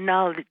that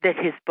knowledge that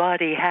his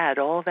body had,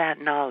 all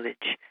that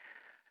knowledge.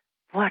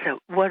 What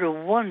a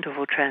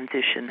wonderful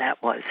transition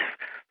that was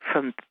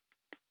from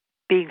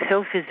being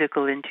so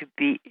physical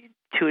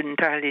to an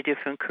entirely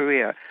different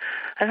career.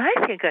 And I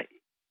think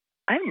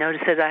I've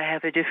noticed that I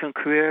have a different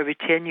career every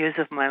 10 years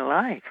of my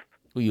life.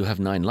 Well, you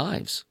have 9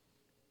 lives.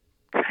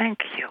 Thank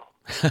you.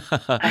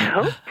 I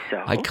hope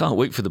so. I can't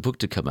wait for the book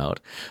to come out.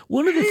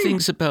 One of the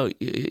things about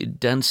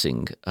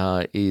dancing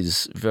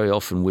is very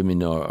often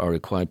women are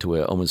required to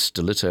wear almost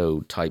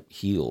stiletto-type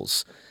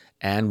heels.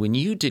 And when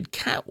you did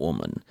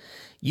Catwoman,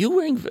 you're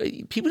wearing,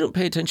 people don't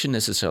pay attention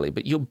necessarily,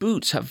 but your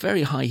boots have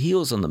very high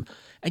heels on them.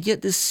 And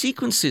yet there's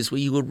sequences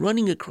where you were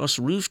running across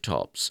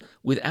rooftops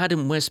with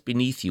Adam West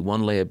beneath you,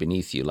 one layer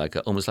beneath you,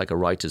 almost like a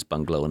writer's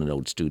bungalow in an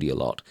old studio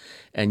lot.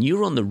 And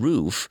you're on the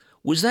roof.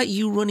 Was that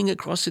you running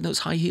across in those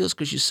high heels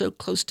because you're so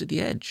close to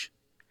the edge?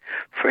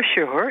 For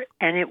sure.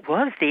 And it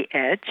was the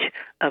edge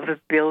of a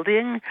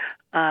building,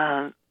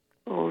 the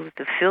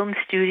film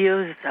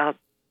studios out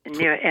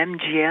near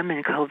MGM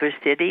in Culver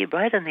City,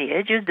 right on the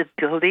edge of the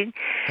building.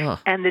 Oh.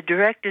 And the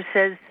director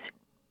says,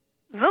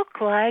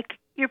 look like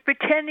you're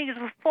pretending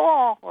to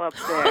fall up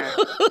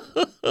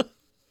there.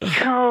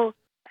 So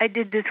I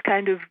did this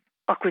kind of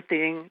awkward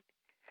thing,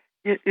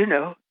 you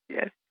know.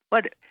 Yeah,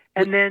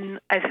 and then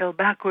I fell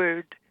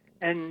backward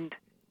and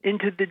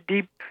into the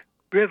deep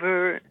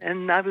river,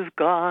 and I was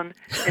gone.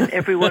 And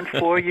everyone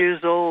 4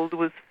 years old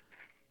was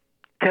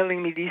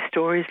telling me these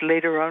stories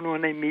later on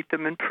when I meet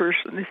them in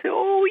person. They say,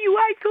 "Oh,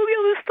 I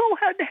was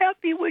so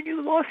happy when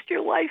you lost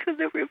your life in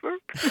the river."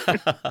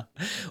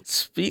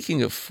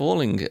 Speaking of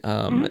falling,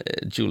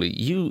 Julie,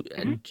 you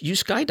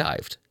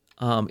skydived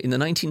in the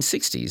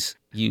 1960s.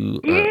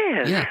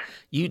 Yes.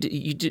 You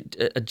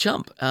did a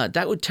jump.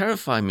 That would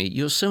terrify me.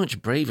 You're so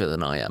much braver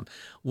than I am.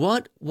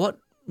 What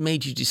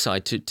made you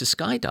decide to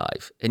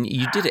skydive? And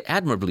you did it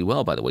admirably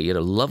well, by the way. You had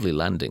a lovely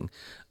landing.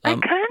 I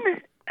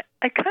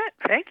can't.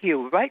 Thank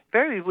you. Right,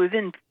 very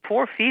within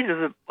 4 feet of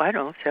the,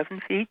 7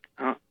 feet.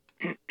 Oh.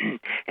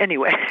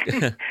 Anyway,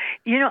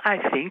 I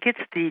think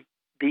it's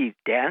the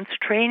dance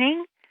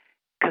training,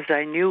 because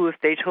I knew if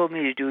they told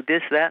me to do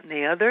this, that, and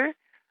the other,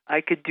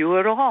 I could do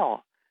it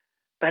all.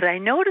 But I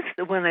noticed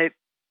that when I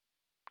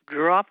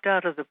dropped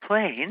out of the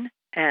plane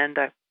and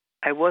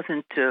I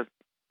wasn't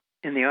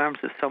in the arms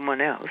of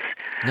someone else.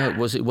 No, it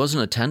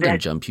wasn't a tandem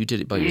jump. You did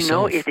it by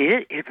yourself.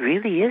 It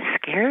really is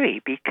scary,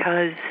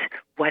 because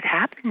what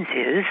happens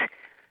is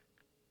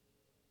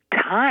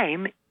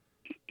time,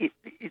 it's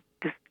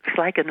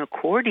like an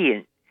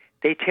accordion.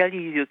 They tell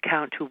you to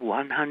count to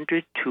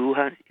 100,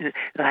 200,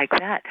 like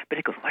that. But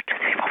it goes 1, 2,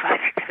 3, 4, 5,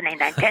 6, 7, 8,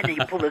 9, 10, and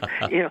you pull it,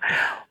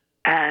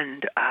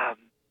 And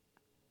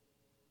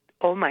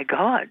oh my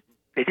God,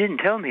 they didn't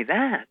tell me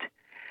that.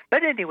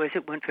 But anyways,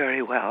 it went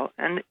very well,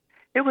 and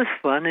it was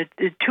fun.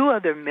 2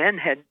 other men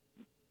had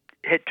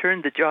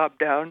turned the job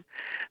down,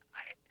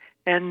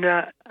 and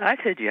I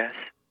said yes.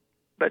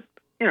 But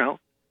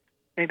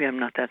maybe I'm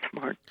not that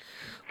smart.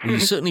 Well, you're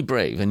certainly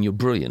brave and you're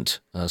brilliant,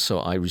 so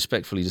I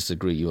respectfully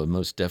disagree. You are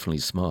most definitely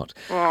smart.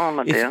 Oh, I'm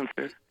a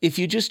dancer. If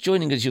you're just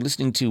joining us, you're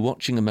listening to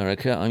Watching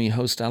America. I'm your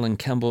host, Alan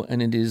Campbell,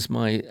 and it is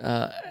my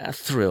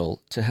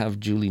thrill to have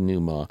Julie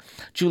Newmar.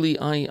 Julie,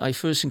 I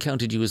first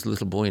encountered you as a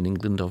little boy in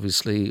England,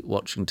 obviously,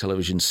 watching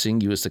television, seeing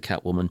you as the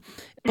Catwoman.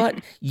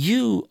 But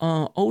you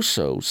are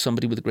also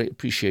somebody with a great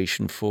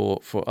appreciation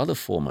for other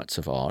formats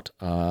of art.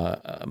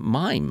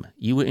 Mime.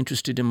 You were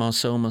interested in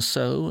Marcel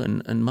Marceau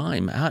and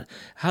mime.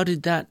 How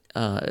did that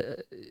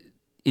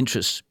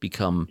interest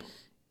become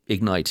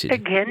ignited?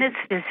 Again, it's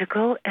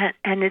physical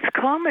and it's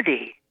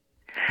comedy.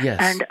 Yes.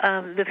 And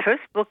the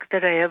first book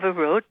that I ever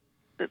wrote,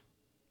 The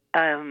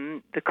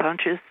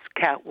Conscious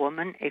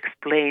Catwoman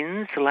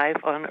Explains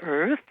Life on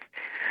Earth,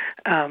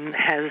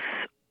 has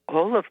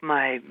all of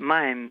my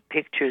mime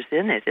pictures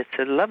in it. It's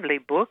a lovely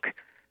book.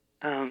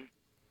 There's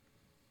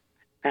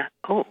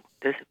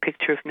a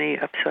picture of me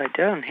upside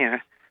down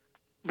here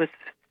with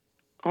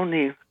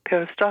only a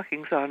pair of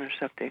stockings on or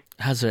something.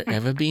 Has there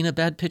ever been a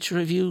bad picture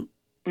of you?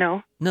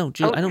 No. No,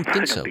 Julie, I don't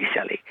think so. Don't be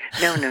silly.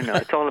 No.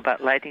 It's all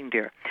about lighting,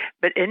 dear.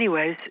 But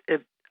anyways,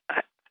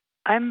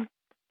 I'm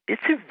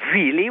it's a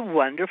really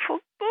wonderful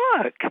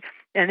book,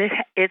 and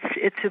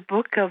it's a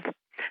book of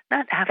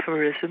not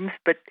aphorisms,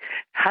 but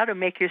how to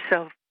make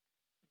yourself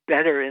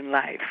better in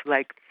life.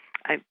 Like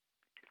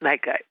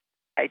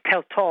I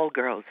tell tall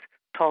girls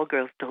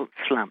don't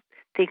slump.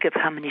 Think of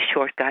how many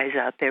short guys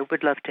out there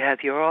would love to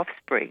have your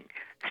offspring.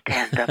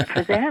 Stand up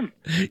for them.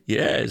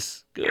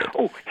 Yes, good.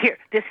 Oh, here,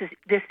 this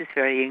is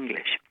very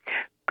English.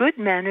 Good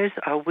manners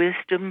are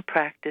wisdom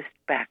practiced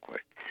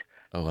backwards.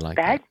 Oh, I like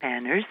Bad that.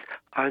 manners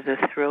are the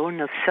throne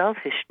of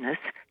selfishness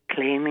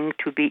claiming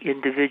to be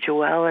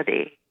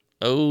individuality.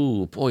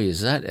 Oh, boy,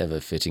 is that ever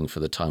fitting for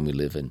the time we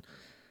live in.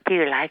 Do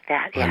you like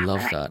that? I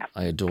love that.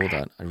 I adore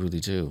that. I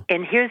really do.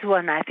 And here's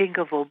one I think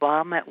of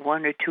Obama at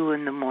 1 or 2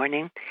 in the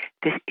morning.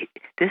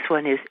 This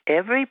one is,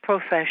 every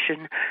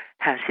profession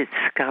has its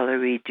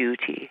scholarly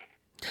duty.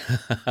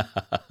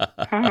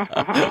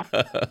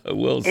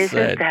 Well Isn't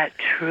said. that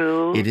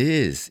true? It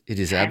is. It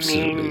is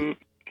absolutely.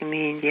 I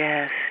mean,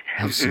 yes.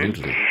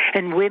 Absolutely.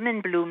 And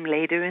women bloom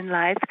later in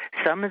life.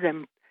 Some of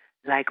them,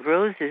 like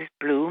roses,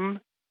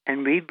 bloom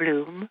and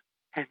rebloom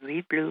and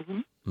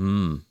rebloom.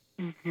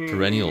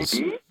 Perennials.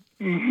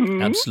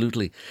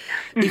 Absolutely.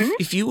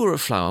 If you were a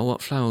flower,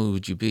 what flower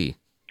would you be?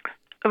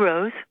 A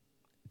rose.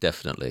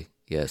 Definitely,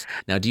 yes.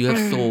 Now, do you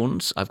have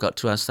thorns? I've got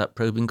to ask that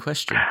probing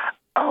question.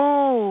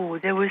 Oh,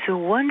 there was a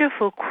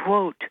wonderful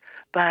quote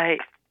by,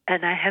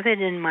 and I have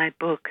it in my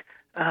book,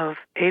 of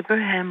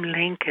Abraham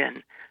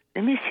Lincoln.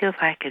 Let me see if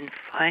I can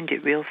find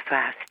it real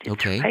fast. It's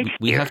Okay, right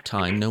we here. have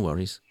time, no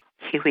worries.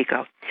 Here we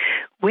go.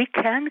 We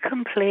can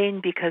complain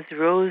because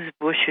rose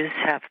bushes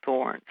have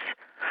thorns,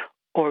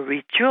 or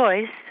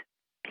rejoice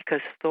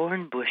because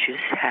thorn bushes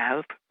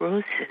have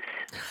roses.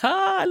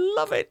 I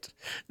love it.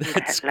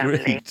 That's that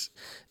lovely? great.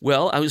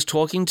 Well, I was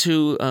talking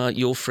to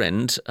your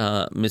friend,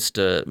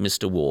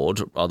 Mr.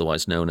 Ward,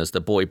 otherwise known as the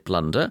Boy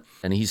Blunder,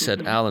 and he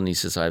said, Alan, he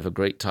says, I have a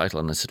great title.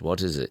 And I said,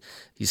 what is it?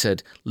 He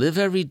said, live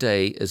every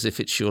day as if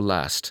it's your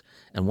last,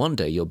 and one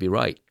day you'll be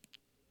right.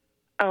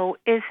 Oh,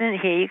 isn't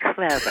he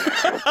clever?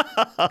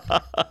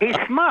 He's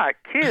smart,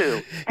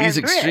 too. He's and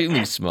extremely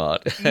rich.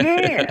 smart.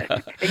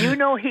 Yes. And you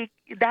know,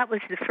 that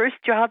was the first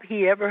job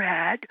he ever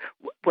had,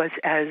 was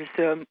as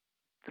the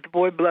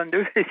Boy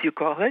Blunder, as you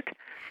call it.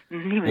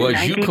 He was Well,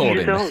 19 you called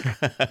years him. old.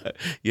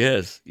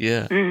 Yes,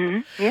 yeah.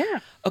 Yeah.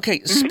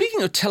 Okay,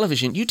 speaking of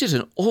television, you did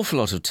an awful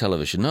lot of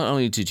television. Not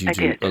only did you I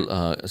do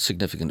did.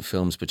 significant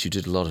films, but you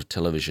did a lot of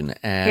television.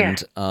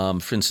 And,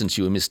 for instance,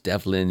 you were Miss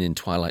Devlin in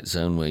Twilight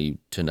Zone, where you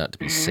turned out to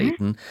be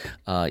Satan.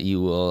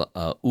 You were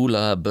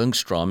Ulla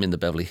Bergstrom in the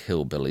Beverly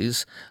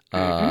Hillbillies,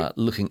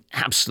 looking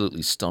absolutely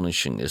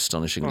astonishingly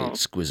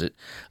exquisite.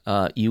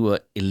 You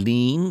were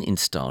Eileen in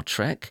Star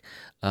Trek,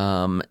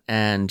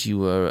 and you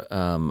were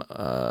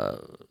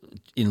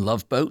in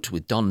Love Boat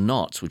with Don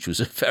Knotts, which was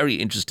a very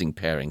interesting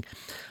pairing.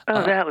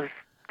 Oh, that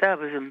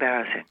was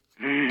embarrassing.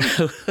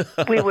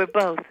 We were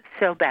both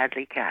so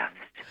badly cast.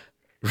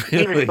 Really?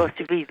 He was supposed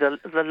to be the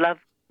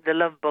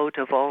love boat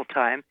of all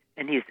time,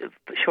 and he's a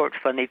short,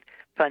 funny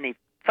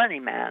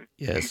man.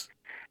 Yes.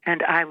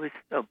 And I was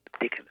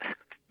ridiculous.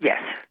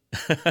 Yes.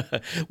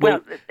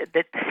 Well,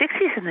 the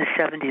 60s and the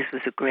 70s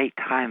was a great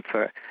time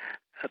for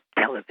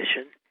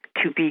television.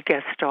 To be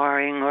guest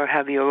starring or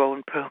have your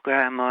own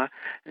program, or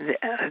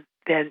then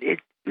it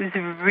was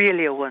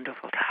really a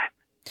wonderful time.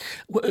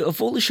 Well,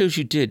 of all the shows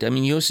you did, I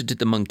mean, you also did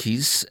The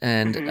Monkees,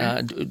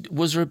 and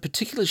was there a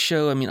particular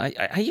show? I mean, I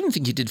even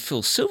think you did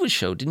Phil Silver's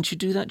show. Didn't you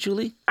do that,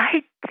 Julie?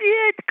 I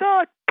did.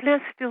 God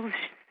bless Phil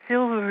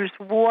Silvers.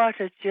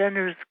 What a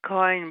generous,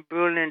 kind,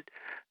 brilliant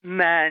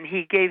man.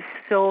 He gave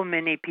so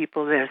many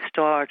people their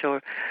start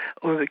or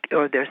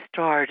their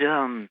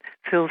stardom.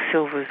 Phil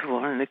Silvers was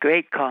one of the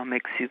great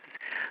comics. He was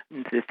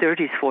in the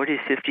 30s, 40s,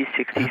 50s,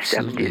 60s,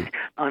 Absolutely. 70s,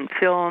 on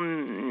film,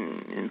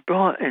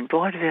 in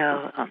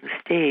vaudeville, on the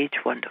stage.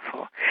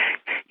 Wonderful.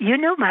 You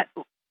know,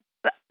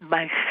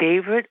 my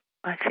favorite,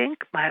 I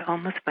think,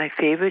 almost my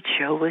favorite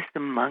show was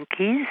The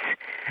Monkees.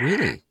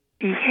 Really?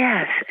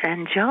 Yes,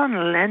 and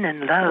John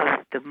Lennon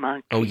loved The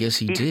Monkees. Oh, yes,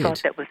 he did. He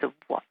thought that was a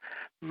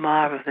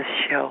marvelous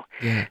show.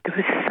 Yeah. There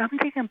was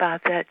something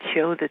about that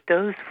show that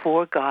those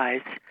four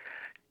guys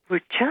were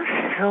just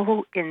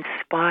so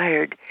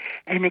inspired,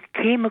 and it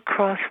came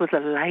across with a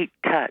light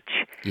touch.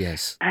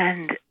 Yes.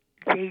 And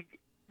the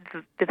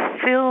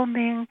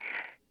filming,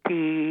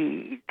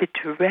 the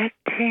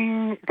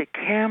directing, the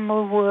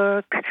camera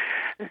work,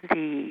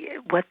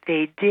 what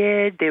they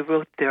did, they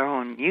wrote their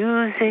own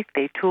music,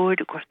 they toured,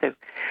 of course,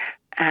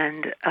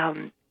 and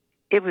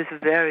it was a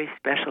very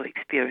special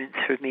experience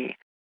for me.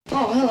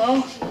 Oh,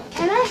 hello.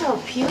 Can I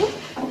help you?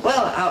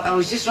 Well, I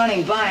was just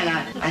running by and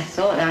I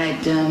thought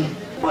I'd,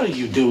 What are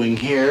you doing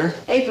here?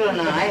 April and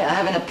I are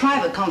having a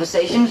private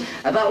conversation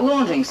about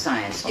laundering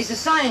science. It's a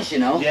science, you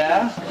know.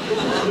 Yeah?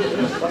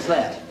 What's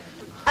that?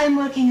 I'm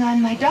working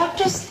on my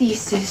doctor's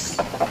thesis.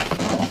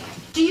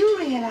 Do you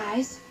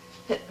realize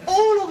that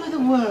all over the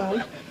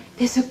world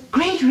there's a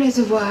great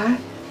reservoir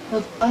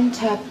of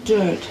untapped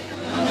dirt?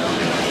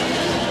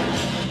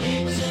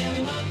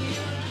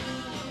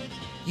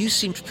 You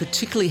seemed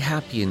particularly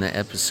happy in that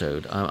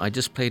episode. I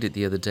just played it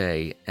the other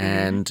day,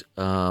 and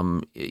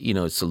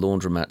it's the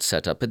laundromat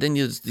setup. But then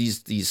there's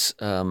these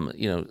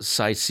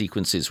side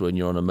sequences when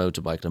you're on a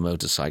motorbike and a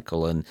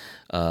motorcycle, and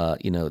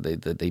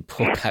they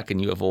pull back,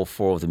 and you have all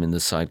four of them in the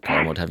sidecar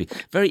and what have you.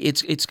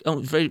 It's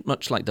very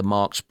much like the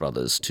Marx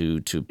Brothers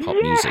to pop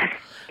music.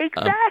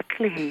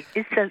 Exactly.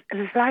 It's a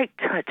light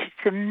touch.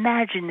 It's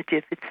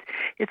imaginative.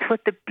 It's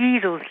what the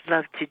Beatles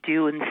love to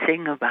do and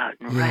sing about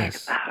and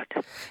write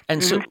about.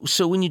 And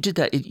so when you did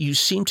that, you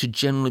seemed to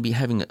generally be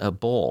having a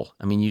ball.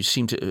 I mean, you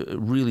seemed to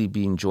really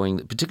be enjoying,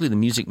 particularly the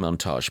music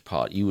montage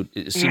part.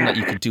 It seemed like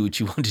you could do what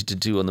you wanted to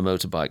do on the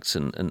motorbikes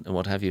and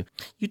what have you.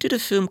 You did a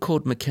film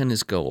called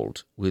McKenna's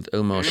Gold with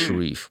Omar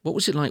Sharif. What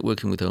was it like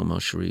working with Omar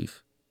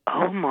Sharif?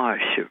 Omar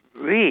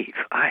Sharif,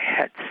 I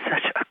had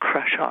such a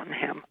crush on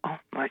him. Oh,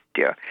 my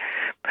dear.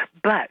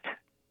 But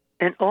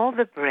in all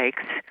the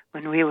breaks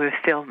when we were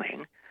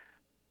filming,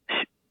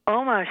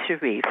 Omar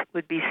Sharif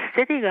would be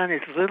sitting on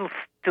his little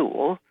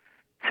stool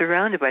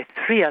surrounded by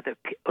three other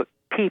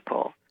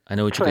people. I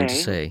know what you're going to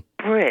say.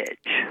 Bridge.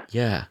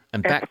 Yeah,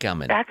 and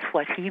backgammon. That's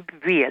what he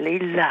really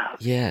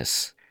loved.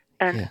 Yes.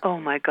 And, oh,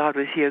 my God,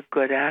 was he a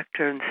good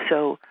actor. And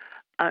so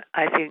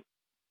I think,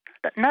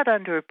 not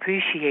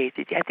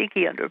underappreciated. I think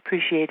he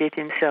underappreciated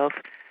himself.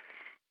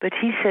 But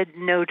he said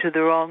no to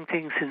the wrong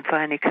things and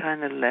finally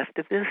kind of left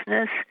the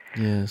business.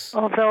 Yes.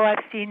 Although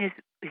I've seen his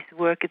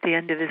work at the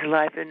end of his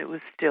life, and it was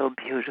still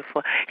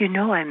beautiful. You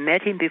know, I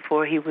met him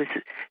before he was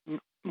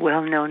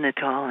well known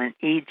at all in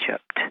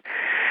Egypt.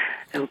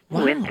 I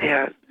went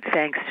there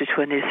thanks to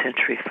 20th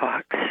Century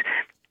Fox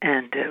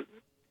and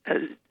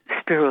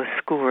Spiro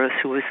Skouras,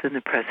 who was then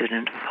the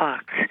president of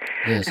Fox.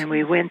 Yes. And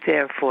we went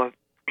there for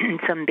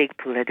some big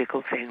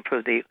political thing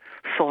for the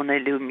Son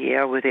et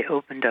Lumière, where they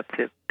opened up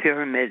the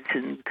pyramids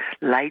and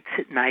lights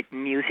at night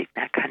and music,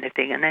 that kind of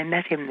thing. And I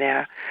met him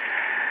there.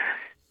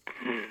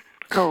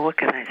 Oh, what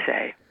can I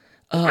say?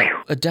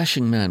 A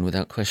dashing man,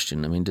 without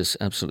question. I mean, just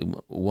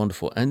absolutely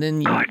wonderful. And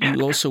then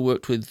you also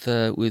worked with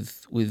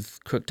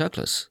Kirk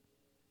Douglas.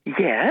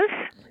 Yes.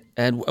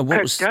 And what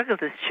Kirk was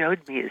Douglas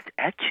showed me his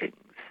etchings.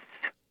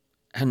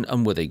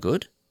 And were they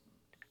good?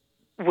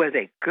 Were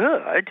they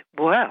good?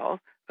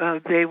 Well,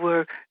 they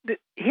were.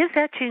 His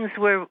etchings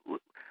were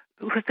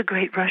with the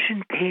great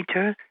Russian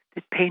painter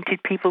that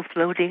painted people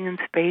floating in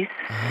space.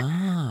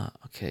 Ah,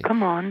 okay.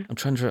 Come on. I'm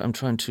trying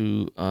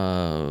to.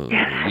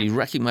 You're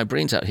racking my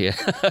brains out here.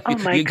 Oh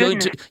my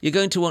goodness! You're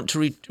going to want to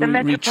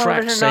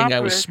retract saying I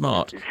was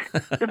smart.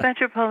 The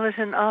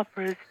Metropolitan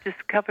Opera is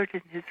just covered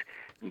in his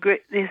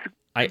great.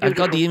 I've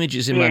got the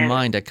images in my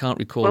mind. I can't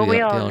recall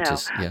the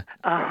artist. Know.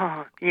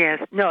 Yeah.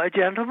 Yes. No, a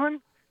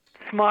gentleman,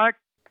 smart,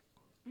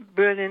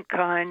 brilliant,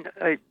 kind,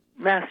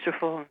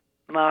 masterful,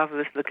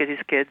 marvelous. Look at his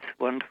kids.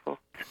 Wonderful.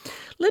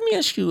 Let me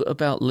ask you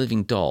about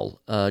Living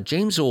Doll.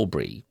 James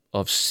Aubrey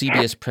of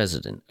CBS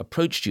President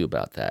approached you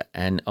about that,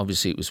 and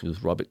obviously it was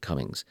with Robert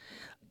Cummings.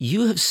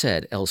 You have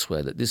said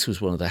elsewhere that this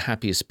was one of the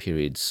happiest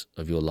periods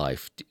of your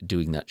life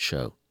doing that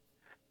show.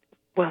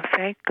 Well,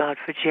 thank God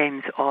for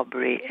James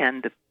Aubrey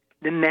and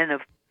the men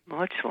of,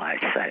 what shall I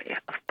say,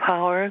 of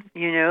power,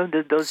 you know,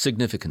 those...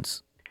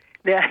 Significance.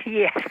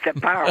 Yes, the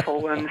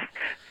powerful ones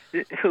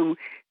who,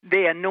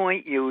 they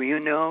anoint you, you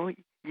know.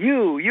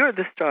 You're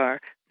the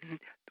star.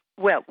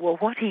 Well,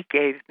 what he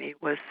gave me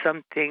was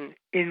something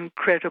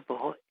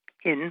incredible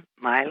in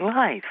my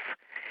life.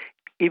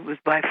 It was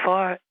by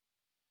far,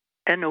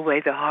 in a way,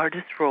 the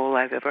hardest role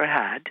I've ever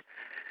had,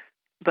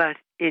 but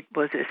it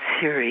was a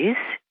series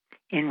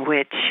in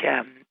which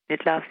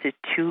it lasted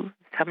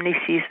how many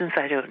seasons,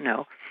 I don't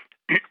know,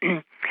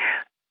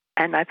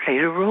 and I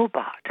played a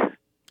robot.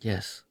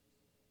 Yes.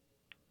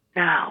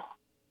 Now,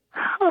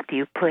 how do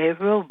you play a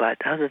robot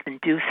other than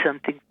do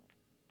something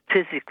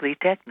physically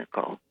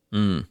technical?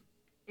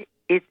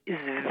 It is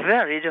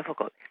very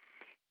difficult.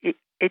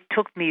 It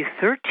took me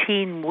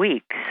 13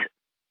 weeks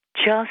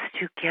just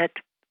to get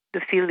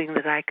the feeling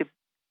that I could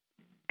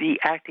be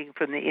acting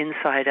from the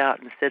inside out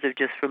instead of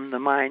just from the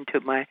mind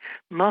to my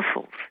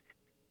muscles,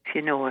 if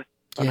you know what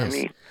I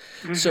mean.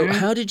 Mm-hmm. So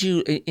how did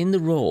you, in the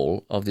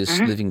role of this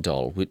living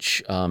doll,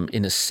 which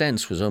in a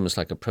sense was almost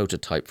like a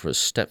prototype for a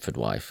Stepford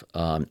wife,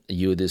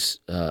 you were this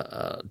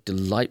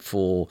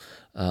delightful,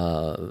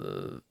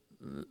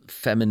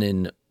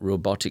 feminine,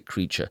 robotic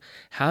creature.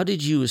 How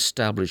did you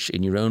establish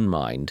in your own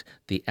mind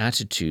the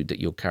attitude that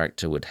your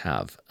character would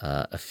have,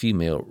 a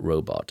female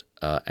robot,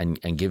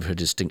 and give her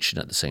distinction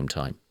at the same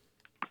time?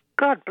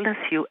 God bless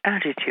you,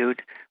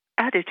 attitude.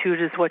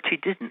 Attitude is what she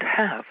didn't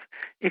have.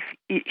 If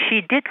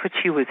she did what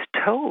she was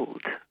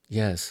told.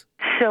 Yes.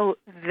 So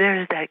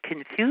there's that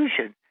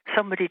confusion.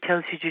 Somebody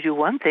tells you to do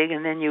one thing,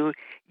 and then you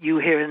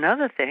hear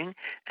another thing,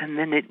 and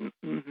then it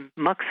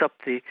mucks up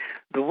the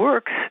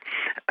works.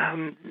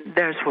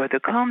 There's where the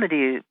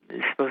comedy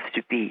is supposed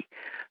to be.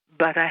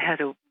 But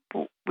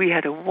we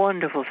had a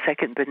wonderful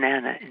second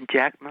banana in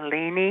Jack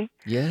Mulaney.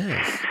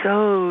 Yes.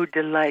 So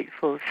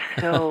delightful,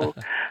 so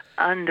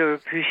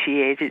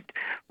underappreciated.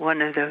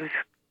 One of those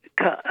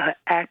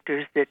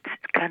actors that's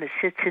kind of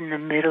sits in the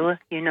middle.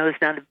 You know,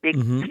 it's not a big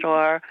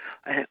star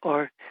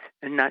or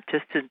not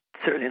just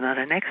certainly not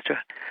an extra,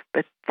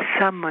 but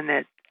someone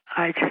that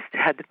I just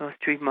had the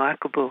most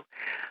remarkable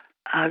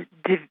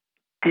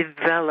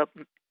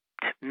development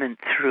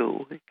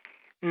through.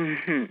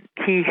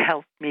 He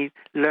helped me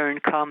learn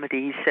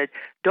comedy. He said,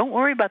 "Don't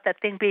worry about that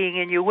thing being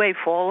in your way.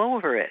 Fall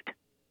over it."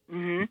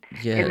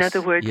 Yes, in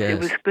other words, yes. it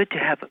was good to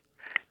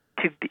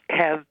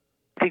have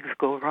things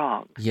go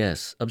wrong.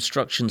 Yes,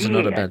 obstructions are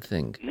not a bad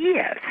thing.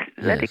 Yes,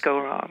 let it go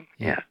wrong.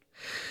 Yeah.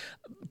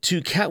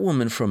 To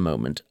Catwoman for a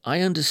moment,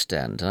 I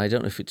understand, and I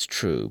don't know if it's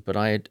true, but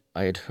I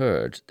had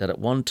heard that at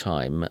one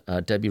time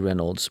Debbie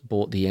Reynolds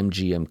bought the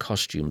MGM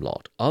costume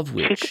lot, of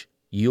which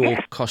your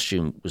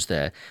costume was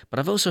there. But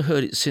I've also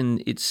heard it's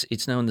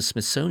now in the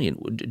Smithsonian.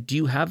 Do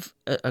you have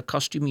a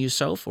costume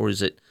yourself, or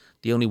is it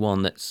the only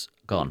one that's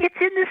gone?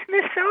 It's in the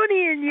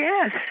Smithsonian,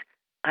 yes.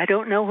 I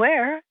don't know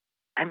where.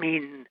 I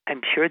mean,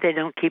 I'm sure they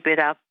don't keep it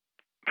out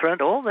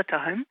front all the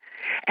time.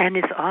 And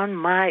it's on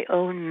my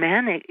own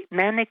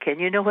mannequin.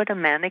 You know what a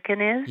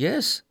mannequin is?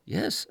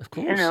 Yes, of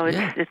course. You know,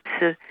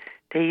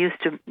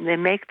 they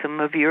make them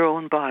of your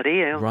own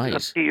body, right,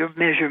 up to your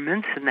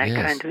measurements and that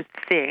kind of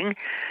thing.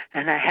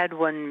 And I had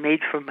one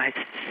made for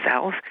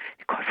myself.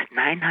 It cost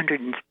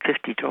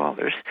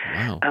 $950.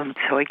 Wow.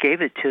 So I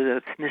gave it to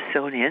the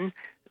Smithsonian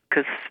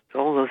because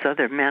all those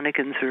other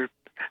mannequins are.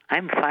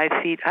 I'm 5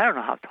 feet. I don't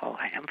know how tall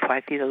I am.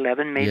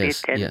 5'11", maybe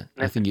 10. Yeah,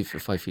 11. I think you're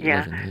 5'11".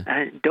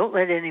 Yeah. Don't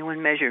let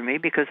anyone measure me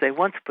because they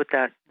once put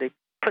that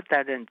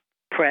in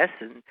press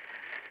and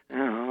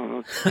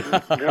don't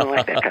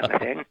like that kind of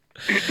thing.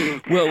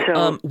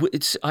 Well,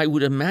 I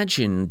would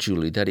imagine,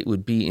 Julie, that it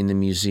would be in the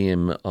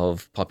Museum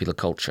of Popular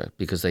Culture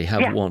because they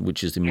have one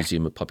which is the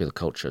Museum of Popular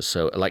Culture.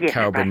 So, like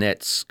Carol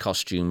Burnett's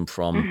costume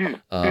from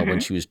when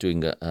she was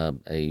doing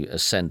a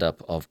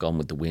send-up of Gone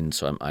with the Wind.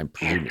 So I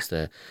presume it's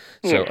there.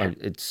 So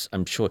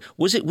I'm sure.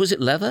 Was it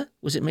leather?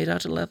 Was it made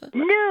out of leather?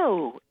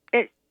 No,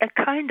 a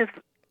kind of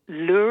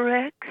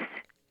lurex.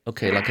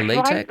 Okay, like a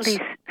latex.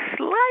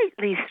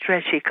 Slightly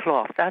stretchy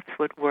cloth. That's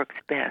what works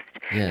best.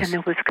 Yes. And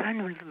there was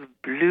kind of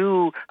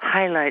blue,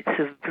 highlights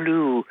of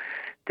blue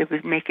that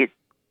would make it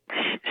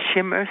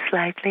shimmer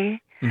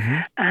slightly.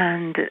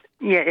 And,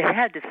 it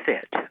had to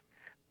fit.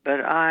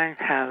 But I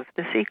have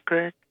the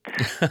secret.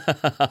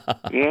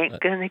 You ain't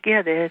going to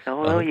get it,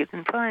 although you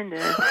can find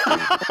it.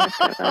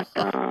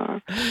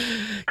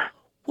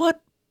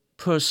 What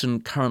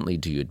person currently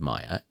do you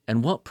admire,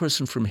 and what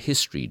person from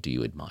history do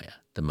you admire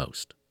the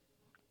most?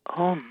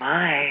 Oh,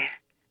 my.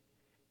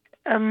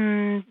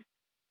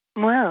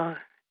 Well,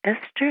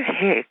 Esther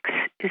Hicks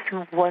is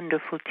a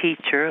wonderful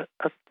teacher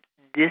of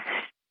this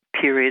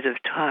period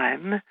of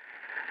time.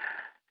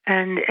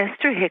 And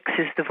Esther Hicks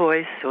is the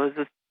voice or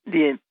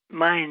the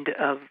mind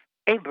of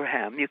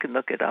Abraham. You can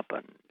look it up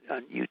on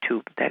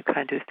YouTube, that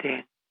kind of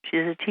thing.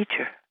 She's a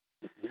teacher,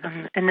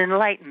 an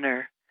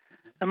enlightener,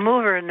 a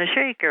mover and a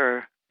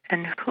shaker.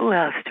 And who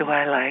else do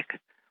I like?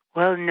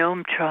 Well,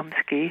 Noam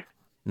Chomsky.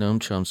 Noam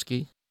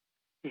Chomsky?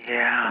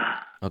 Yeah.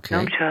 Okay.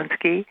 Noam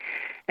Chomsky.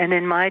 And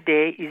in my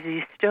day,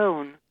 Izzy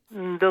Stone.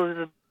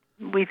 Those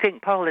we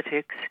think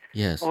politics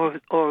or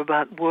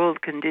about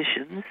world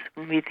conditions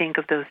when we think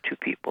of those two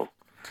people.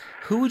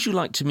 Who would you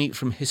like to meet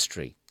from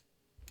history?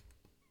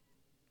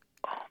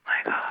 Oh,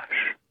 my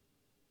gosh.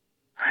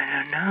 I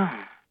don't know.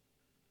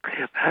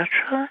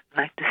 Cleopatra? I'd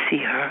like to see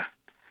her.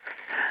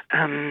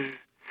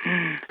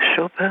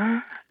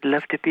 Chopin? I'd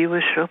love to be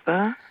with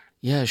Chopin.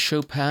 Yeah,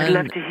 Chopin. I'd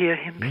love to hear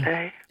him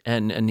play.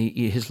 And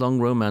his long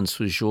romance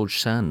with George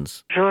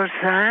Sand. George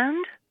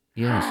Sand?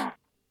 Yes. Oh,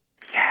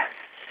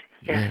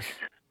 yes.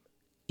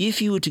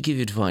 If you were to give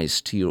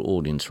advice to your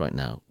audience right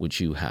now, which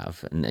you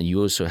have, and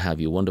you also have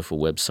your wonderful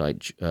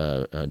website,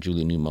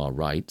 Julie Newmar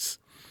Writes,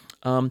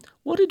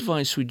 what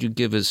advice would you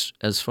give us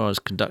as far as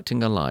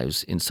conducting our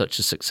lives in such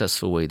a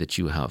successful way that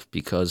you have?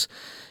 Because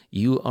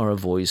you are a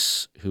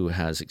voice who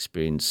has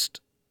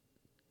experienced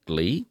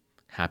glee,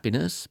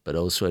 happiness, but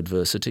also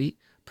adversity,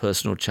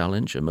 personal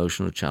challenge,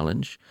 emotional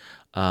challenge,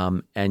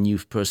 and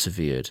you've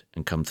persevered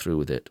and come through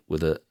with it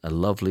with a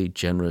lovely,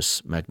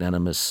 generous,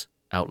 magnanimous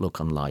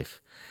outlook on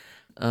life.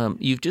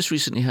 You've just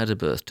recently had a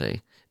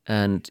birthday,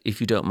 and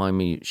if you don't mind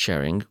me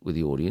sharing with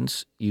the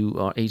audience, you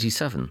are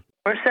 87.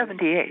 Or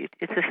 78.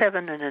 It's a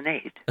 7 and an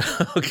 8.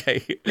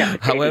 Okay, no,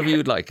 however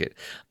you'd like it.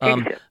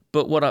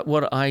 But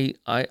what I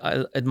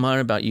admire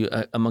about you,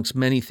 amongst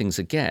many things,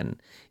 again,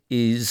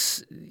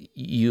 is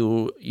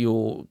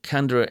your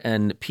candor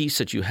and peace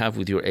that you have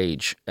with your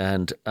age,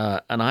 and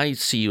I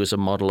see you as a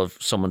model of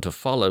someone to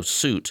follow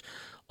suit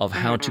of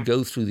how to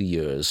go through the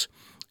years,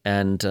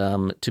 and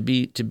to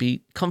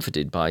be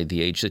comforted by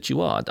the age that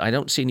you are. I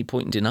don't see any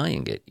point in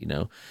denying it.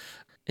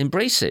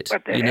 Embrace it.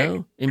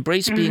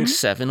 Embrace being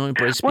 7 or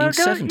embrace being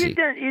 70.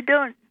 You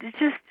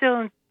just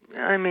don't.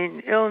 I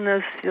mean,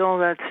 illness, all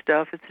that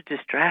stuff. It's a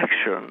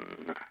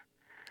distraction.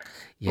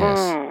 Yes.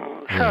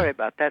 Sorry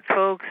about that,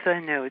 folks. I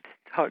know it's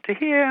hard to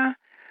hear,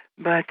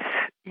 but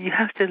you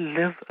have to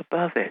live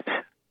above it.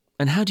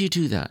 And how do you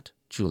do that,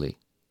 Julie?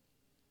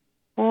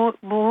 Well,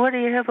 what do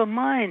you have a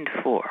mind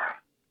for?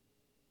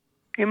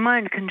 Your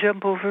mind can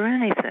jump over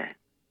anything.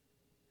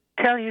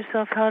 Tell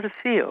yourself how to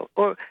feel,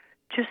 or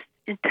just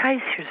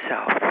entice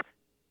yourself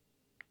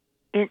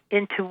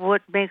into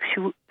what makes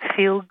you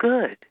feel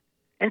good,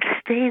 and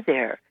stay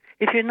there.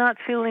 If you're not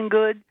feeling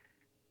good,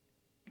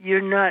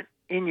 you're not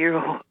in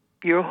your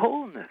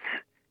wholeness.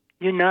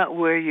 You're not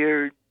where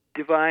your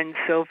divine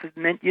self is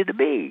meant you to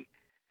be,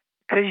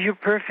 because you're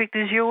perfect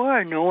as you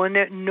are. No one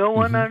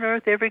on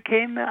earth ever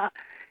came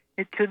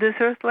to this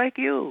earth like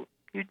you.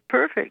 You're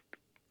perfect.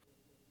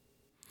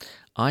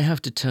 I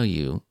have to tell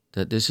you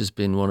that this has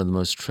been one of the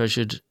most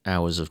treasured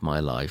hours of my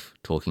life,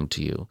 talking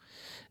to you.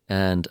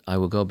 And I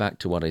will go back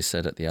to what I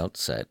said at the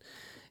outset.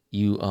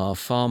 You are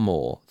far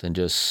more than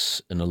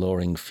just an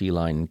alluring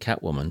feline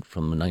Catwoman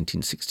from a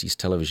 1960s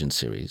television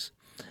series.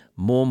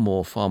 Far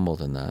more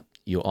than that.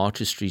 Your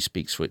artistry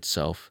speaks for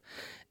itself,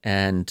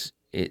 and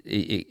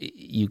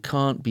you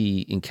can't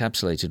be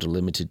encapsulated or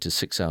limited to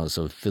 6 hours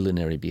of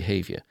villainary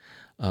behavior.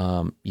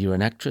 You're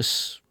an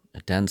actress,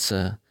 a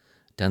dancer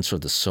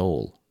of the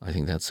soul. I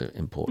think that's an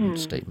important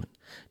statement.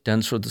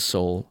 Dancer of the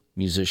soul,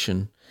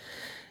 musician,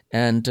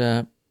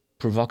 and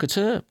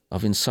provocateur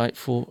of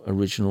insightful,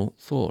 original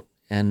thought.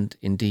 And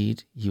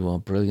indeed, you are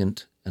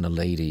brilliant and a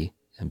lady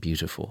and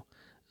beautiful.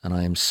 And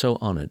I am so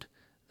honored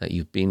that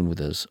you've been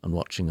with us on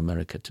Watching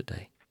America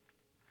today.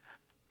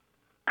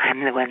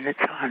 I'm the one that's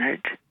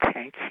honored.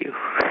 Thank you.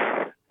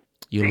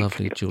 You're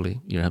lovely,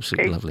 Julie. You're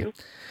absolutely lovely.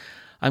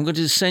 I'm going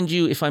to send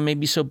you, if I may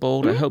be so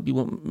bold, I hope you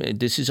won't,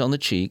 this is on the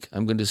cheek.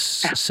 I'm going to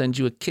send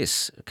you a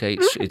kiss, okay?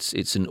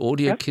 It's an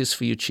audio kiss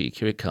for your cheek.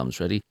 Here it comes.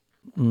 Ready?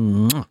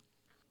 Mwah.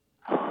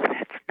 Oh,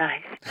 that's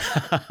nice.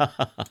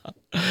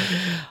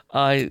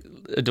 I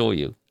adore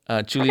you.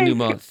 Julie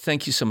Newmar,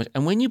 thank you so much.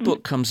 And when your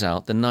book comes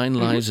out, The 9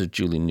 Lives of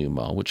Julie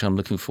Newmar, which I'm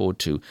looking forward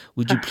to,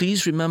 would you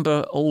please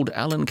remember old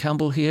Alan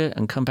Campbell here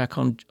and come back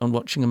on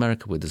Watching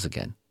America with us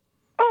again?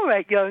 All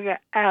right, young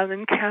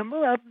Alan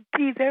Campbell, I'll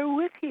be there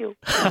with you.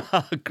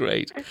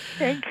 Great.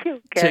 Thank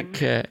you again. Take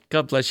care.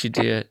 God bless you,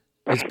 dear.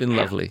 It's been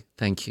lovely.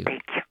 Thank you.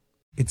 Thank you.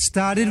 It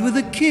started with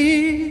a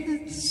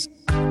kiss.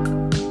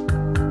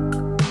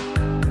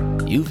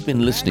 You've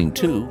been listening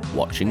to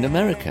Watching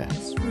America.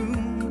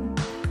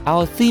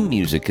 Our theme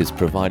music is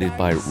provided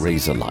by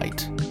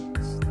Razorlight.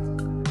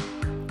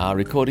 Our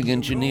recording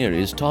engineer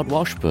is Todd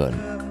Washburn.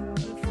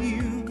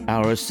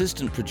 Our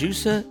assistant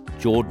producer,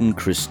 Jordan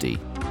Christie.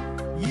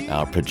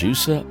 Our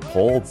producer,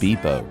 Paul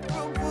Bebo.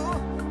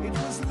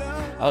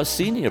 Our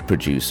senior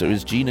producer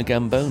is Gina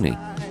Gamboni.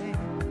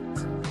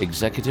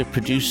 Executive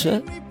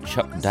producer,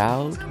 Chuck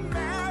Dowd.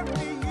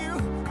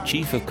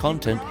 Chief of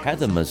Content,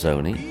 Heather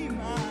Mazzoni.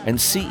 And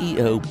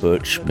CEO,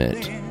 Bert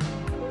Schmidt.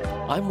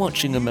 I'm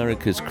Watching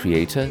America's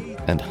creator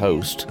and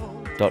host,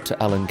 Dr.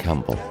 Alan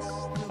Campbell.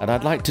 And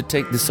I'd like to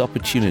take this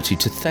opportunity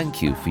to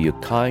thank you for your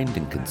kind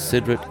and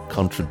considerate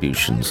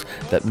contributions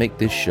that make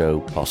this show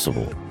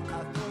possible.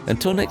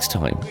 Until next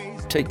time,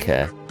 take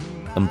care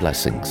and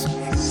blessings.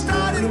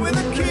 Started with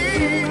a kiss.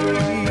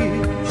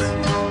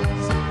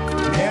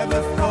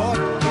 Never thought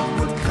it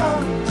would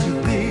come to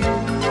this.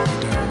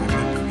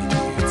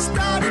 It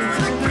started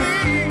with a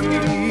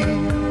kiss.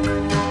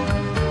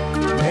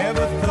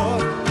 Never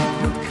thought it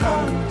would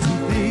come to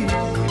this.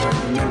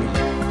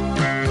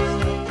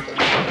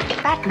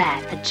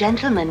 Batman, a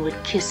gentleman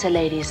would kiss a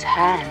lady's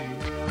hand.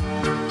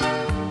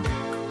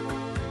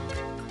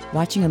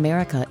 Watching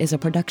America is a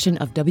production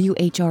of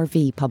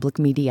WHRV Public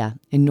Media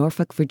in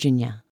Norfolk, Virginia.